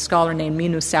by a scholar named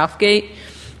Minu Southgate,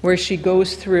 where she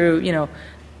goes through,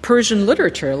 Persian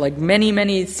literature, like many,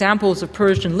 many samples of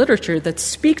Persian literature that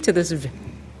speak to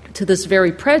this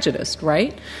very prejudice,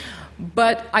 right?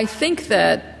 But I think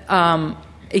that,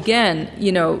 again,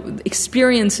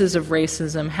 experiences of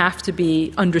racism have to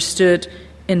be understood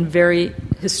in very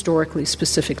historically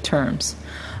specific terms.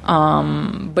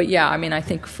 But yeah, I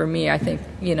think for me,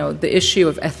 the issue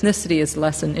of ethnicity is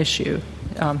less an issue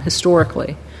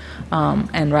historically.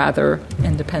 And rather,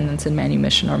 independence and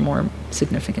manumission are more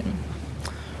significant.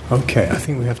 Okay, I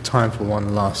think we have time for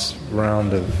one last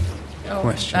round of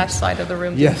questions. That side of the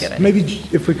room. Yes, didn't get maybe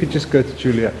if we could just go to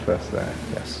Juliet first there.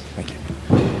 Yes, thank you.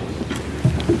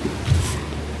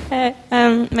 Hi,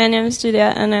 my name is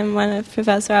Juliet, and I'm one of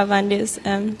Professor Alvandi's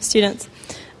students.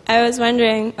 I was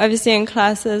wondering, obviously in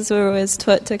classes we're always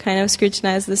taught to kind of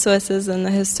scrutinize the sources and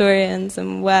the historians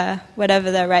and whatever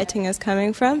their writing is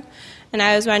coming from. And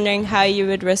I was wondering how you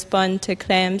would respond to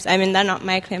claims, they're not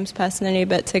my claims personally,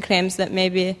 but to claims that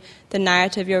maybe the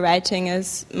narrative you're writing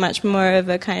is much more of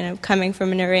a kind of coming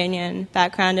from an Iranian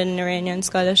background and an Iranian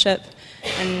scholarship,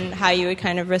 and how you would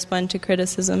kind of respond to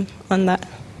criticism on that.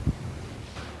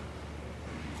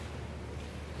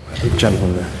 The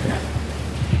gentleman there, yeah.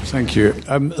 Thank you.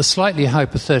 A slightly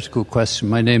hypothetical question.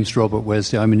 My name's Robert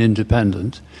Wesley. I'm an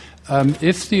independent.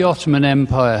 If the Ottoman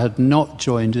Empire had not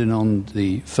joined in on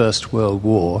the First World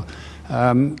War,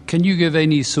 can you give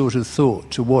any sort of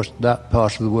thought to what that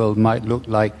part of the world might look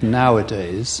like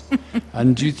nowadays?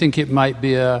 And do you think it might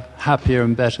be a happier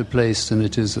and better place than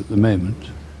it is at the moment?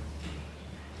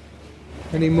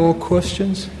 Any more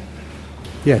questions?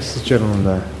 Yes, the gentleman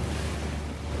there.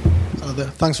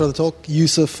 Thanks for the talk.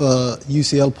 Yusuf,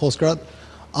 UCL postgrad.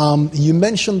 You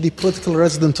mentioned the political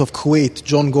resident of Kuwait,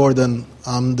 John Gordon,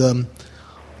 and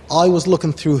I was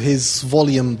looking through his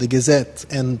volume, The Gazette,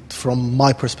 and from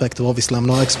my perspective, obviously I'm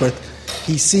no expert,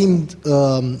 he seemed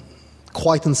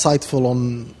quite insightful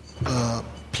on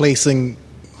placing,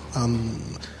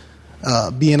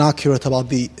 being accurate about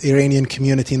the Iranian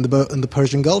community in the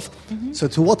Persian Gulf. Mm-hmm. So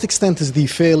to what extent is the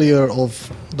failure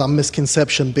of that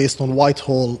misconception based on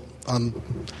Whitehall,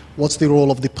 what's the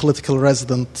role of the political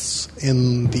residents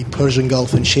in the Persian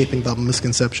Gulf in shaping that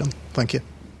misconception? Thank you.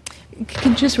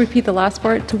 Can you just repeat the last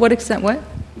part? To what extent what?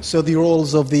 So the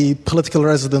roles of the political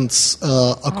residents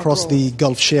across the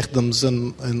Gulf Sheikdoms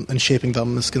in shaping that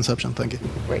misconception. Thank you.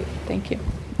 Great. Thank you.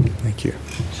 Thank you.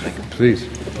 Please.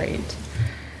 Great.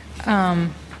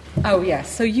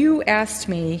 So you asked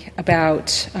me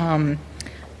about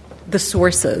the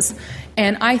sources.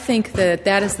 And I think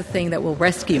that is the thing that will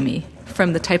rescue me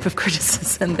from the type of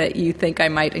criticism that you think I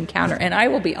might encounter. And I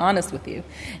will be honest with you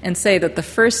and say that the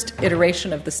first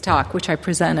iteration of this talk, which I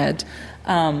presented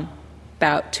about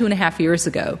 2.5 years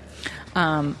ago,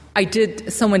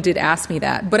 someone did ask me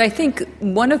that. But I think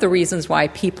one of the reasons why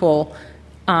people,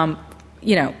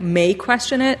 may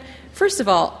question it first of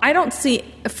all,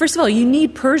 you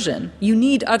need Persian. You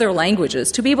need other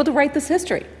languages to be able to write this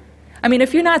history. I mean,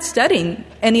 if you're not studying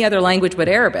any other language but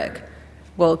Arabic,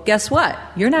 well, guess what?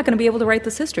 You're not going to be able to write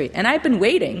this history. And I've been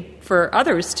waiting for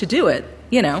others to do it,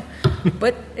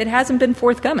 but it hasn't been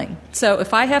forthcoming. So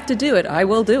if I have to do it, I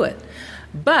will do it.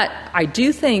 But I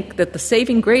do think that the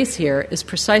saving grace here is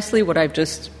precisely what I've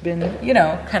just been,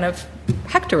 kind of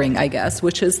hectoring, I guess,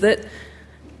 which is that,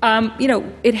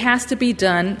 it has to be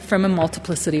done from a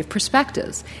multiplicity of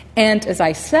perspectives. And as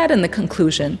I said in the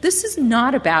conclusion, this is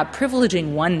not about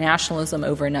privileging one nationalism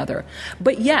over another.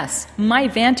 But yes, my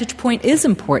vantage point is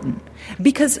important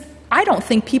because I don't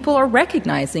think people are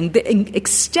recognizing the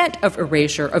extent of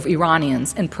erasure of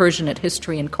Iranians and Persianate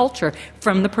history and culture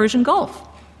from the Persian Gulf.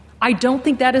 I don't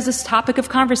think that is a topic of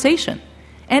conversation.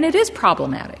 And it is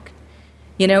problematic.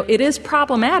 It is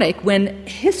problematic when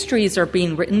histories are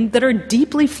being written that are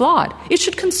deeply flawed. It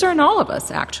should concern all of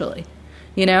us, actually.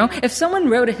 If someone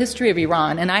wrote a history of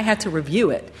Iran and I had to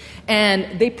review it,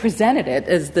 and they presented it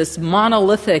as this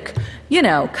monolithic,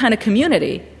 kind of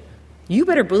community, you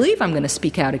better believe I'm going to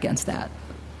speak out against that.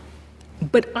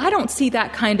 But I don't see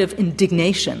that kind of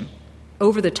indignation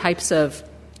over the types of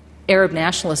Arab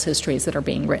nationalist histories that are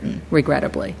being written,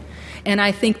 regrettably. And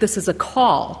I think this is a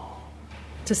call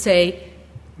to say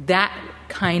that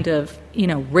kind of,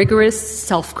 rigorous,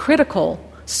 self-critical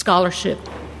scholarship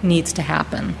needs to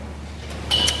happen.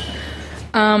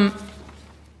 On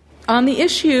the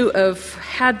issue of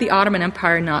had the Ottoman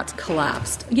Empire not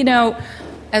collapsed,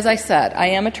 as I said, I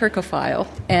am a Turkophile,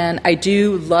 and I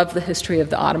do love the history of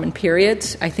the Ottoman period.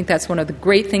 I think that's one of the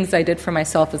great things I did for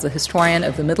myself as a historian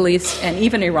of the Middle East and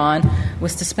even Iran,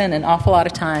 was to spend an awful lot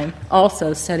of time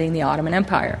also studying the Ottoman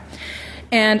Empire.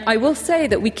 And I will say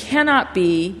that we cannot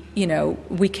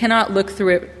look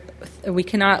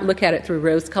at it through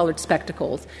rose-colored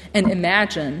spectacles and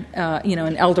imagine,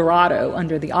 an El Dorado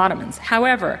under the Ottomans.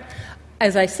 However,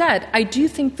 as I said, I do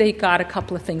think they got a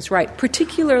couple of things right,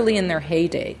 particularly in their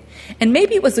heyday. And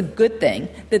maybe it was a good thing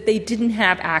that they didn't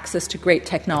have access to great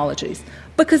technologies,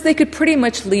 because they could pretty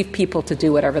much leave people to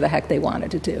do whatever the heck they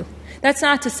wanted to do. That's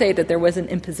not to say that there was an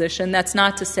imposition. That's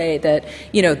not to say that,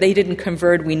 they didn't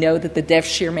convert. We know that the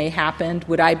Devshirme happened.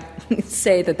 Would I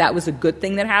say that that was a good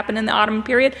thing that happened in the Ottoman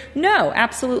period? No,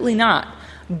 absolutely not.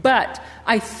 But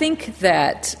I think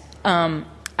that unlike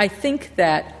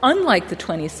the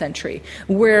 20th century,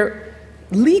 where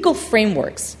legal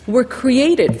frameworks were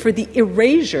created for the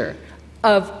erasure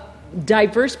of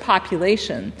diverse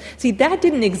population, see, that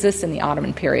didn't exist in the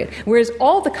Ottoman period, whereas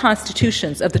all the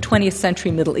constitutions of the 20th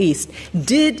century Middle East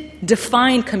did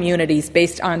define communities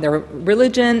based on their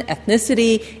religion,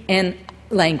 ethnicity, and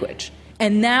language.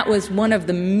 And that was one of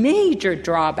the major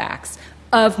drawbacks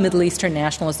of Middle Eastern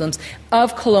nationalisms,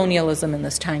 of colonialism in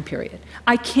this time period.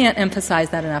 I can't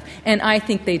emphasize that enough. And I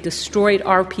think they destroyed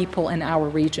our people and our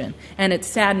region. And it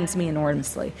saddens me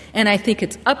enormously. And I think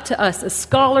it's up to us as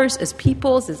scholars, as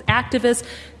peoples, as activists,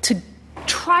 to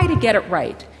try to get it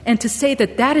right and to say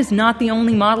that that is not the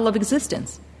only model of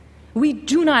existence. We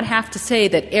do not have to say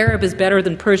that Arab is better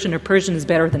than Persian or Persian is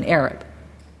better than Arab.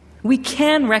 We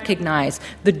can recognize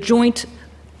the joint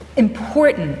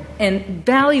important and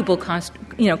valuable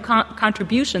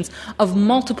contributions of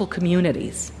multiple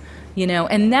communities,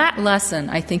 and that lesson,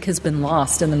 I think, has been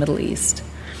lost in the Middle East.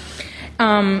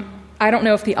 I don't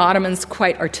know if the Ottomans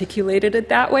quite articulated it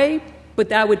that way, but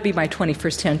that would be my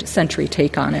 21st century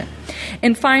take on it.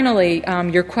 And finally,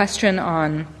 your question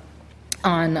on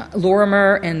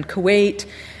Lorimer and Kuwait,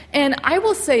 and I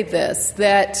will say this,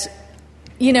 that,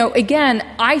 again,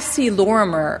 I see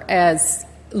Lorimer as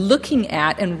looking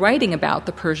at and writing about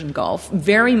the Persian Gulf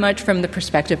very much from the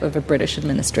perspective of a British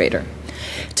administrator.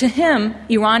 To him,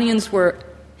 Iranians were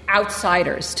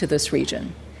outsiders to this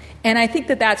region. And I think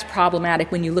that that's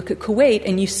problematic when you look at Kuwait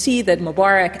and you see that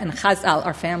Mubarak and Khazal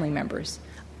are family members.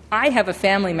 I have a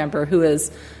family member who is,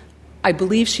 I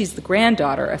believe she's the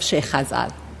granddaughter of Sheikh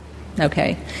Khazal.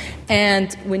 Okay?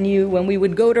 And when we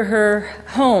would go to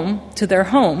their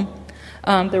home,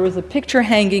 there was a picture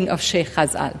hanging of Sheikh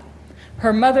Khazal.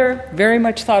 Her mother very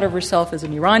much thought of herself as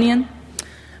an Iranian,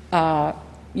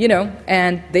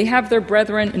 and they have their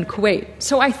brethren in Kuwait.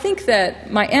 So I think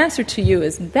that my answer to you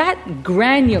is that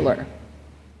granular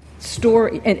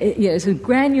story, and it's a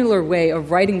granular way of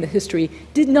writing the history,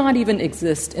 did not even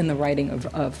exist in the writing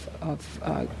of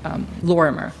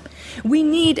Lorimer. We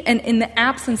need, and in the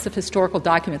absence of historical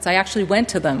documents, I actually went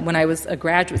to them when I was a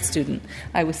graduate student.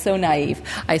 I was so naive.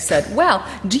 I said, well,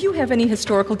 do you have any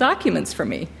historical documents for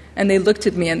me? And they looked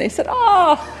at me and they said,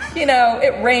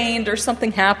 it rained or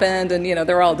something happened, and,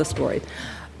 they're all destroyed.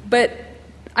 But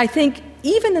I think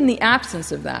even in the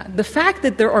absence of that, the fact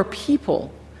that there are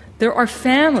people, there are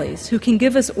families who can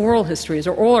give us oral histories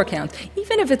or oral accounts,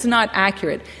 even if it's not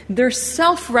accurate, their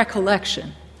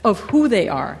self-recollection of who they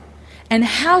are and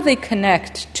how they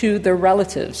connect to their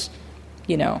relatives,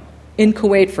 in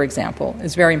Kuwait, for example,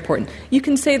 is very important. You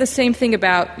can say the same thing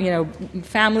about,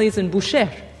 families in Bushehr.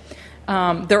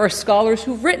 There are scholars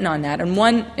who've written on that, and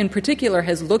one in particular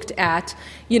has looked at,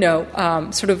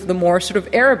 sort of the more sort of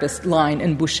Arabist line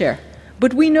in Bushehr.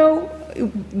 But we know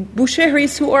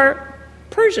Bushehris who are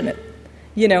Persianate,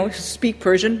 who speak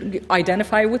Persian,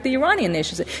 identify with the Iranian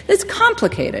nation. It's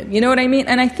complicated, you know what I mean?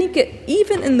 And I think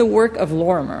even in the work of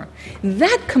Lorimer,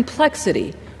 that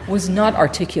complexity was not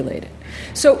articulated.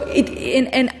 So,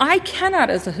 and I cannot,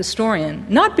 as a historian,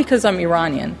 not because I'm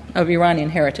Iranian, of Iranian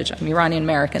heritage, I'm Iranian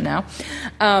American now,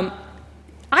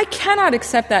 I cannot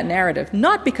accept that narrative,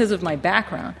 not because of my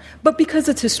background, but because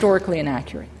it's historically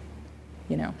inaccurate.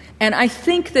 And I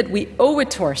think that we owe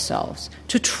it to ourselves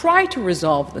to try to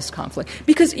resolve this conflict,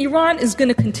 because Iran is going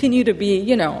to continue to be,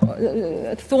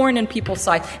 a thorn in people's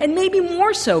side, and maybe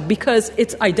more so because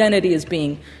its identity is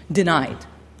being denied.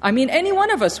 I mean, any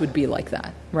one of us would be like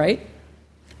that, right?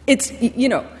 It's,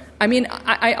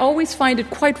 I always find it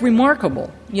quite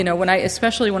remarkable,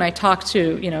 especially when I talk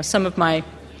to, some of my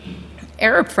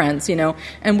Arab friends,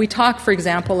 and we talk, for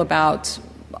example, about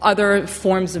other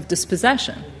forms of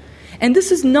dispossession. And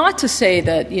this is not to say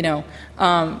that,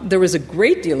 there was a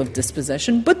great deal of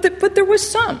dispossession, but there was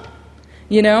some,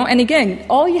 And again,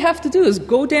 all you have to do is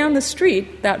go down the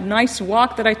street, that nice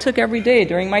walk that I took every day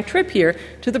during my trip here,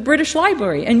 to the British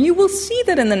Library, and you will see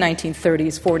that in the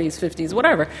 1930s, 40s, 50s,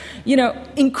 whatever,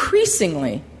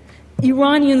 increasingly,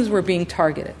 Iranians were being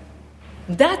targeted.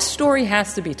 That story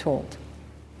has to be told,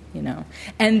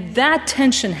 and that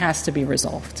tension has to be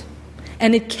resolved.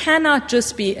 And it cannot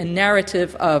just be a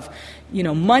narrative of,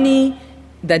 money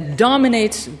that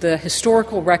dominates the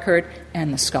historical record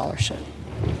and the scholarship.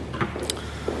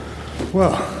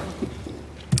 Well,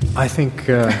 I think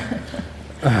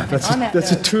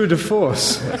that's a tour de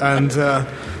force. And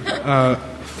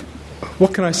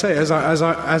what can I say? As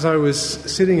I was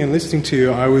sitting and listening to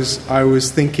you, I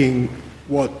was thinking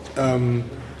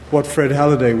what Fred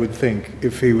Halliday would think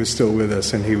if he was still with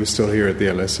us and he was still here at the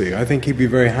LSE. I think he'd be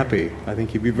very happy. I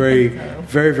think he'd be very,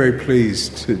 very, very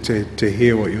pleased to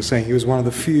hear what you're saying. He was one of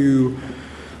the few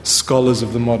scholars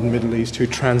of the modern Middle East who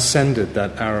transcended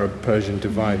that Arab-Persian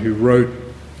divide, who wrote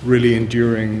really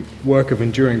work of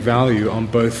enduring value on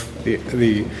both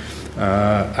the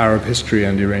Arab history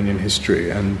and Iranian history.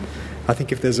 And I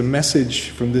think if there's a message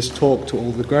from this talk to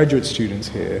all the graduate students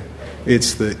here,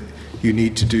 it's that you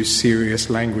need to do serious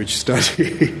language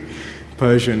study,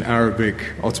 Persian,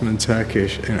 Arabic, Ottoman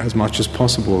Turkish, as much as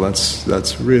possible.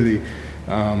 That's really,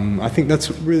 I think that's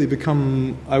really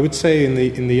become, I would say, in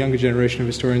the younger generation of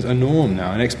historians, a norm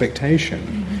now, an expectation.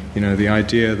 Mm-hmm. The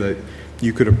idea that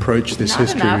you could approach this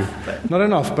history. Not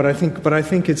enough, but I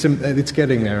think it's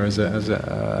getting there as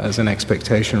an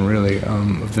expectation, really,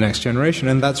 of the next generation,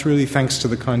 and that's really thanks to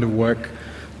the kind of work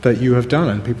that you have done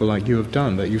and people like you have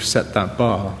done, that you've set that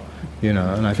bar.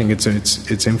 And I think it's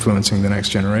influencing the next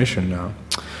generation now.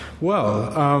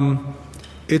 Well,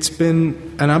 it's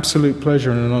been an absolute pleasure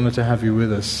and an honor to have you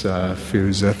with us,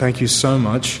 Firuza. Thank you so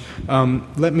much.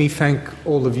 Let me thank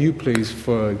all of you, please,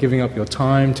 for giving up your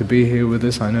time to be here with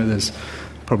us. I know there's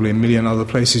probably a million other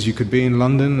places you could be in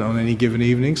London on any given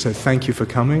evening, so thank you for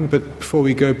coming. But before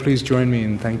we go, please join me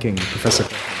in thanking Professor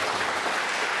Cotton.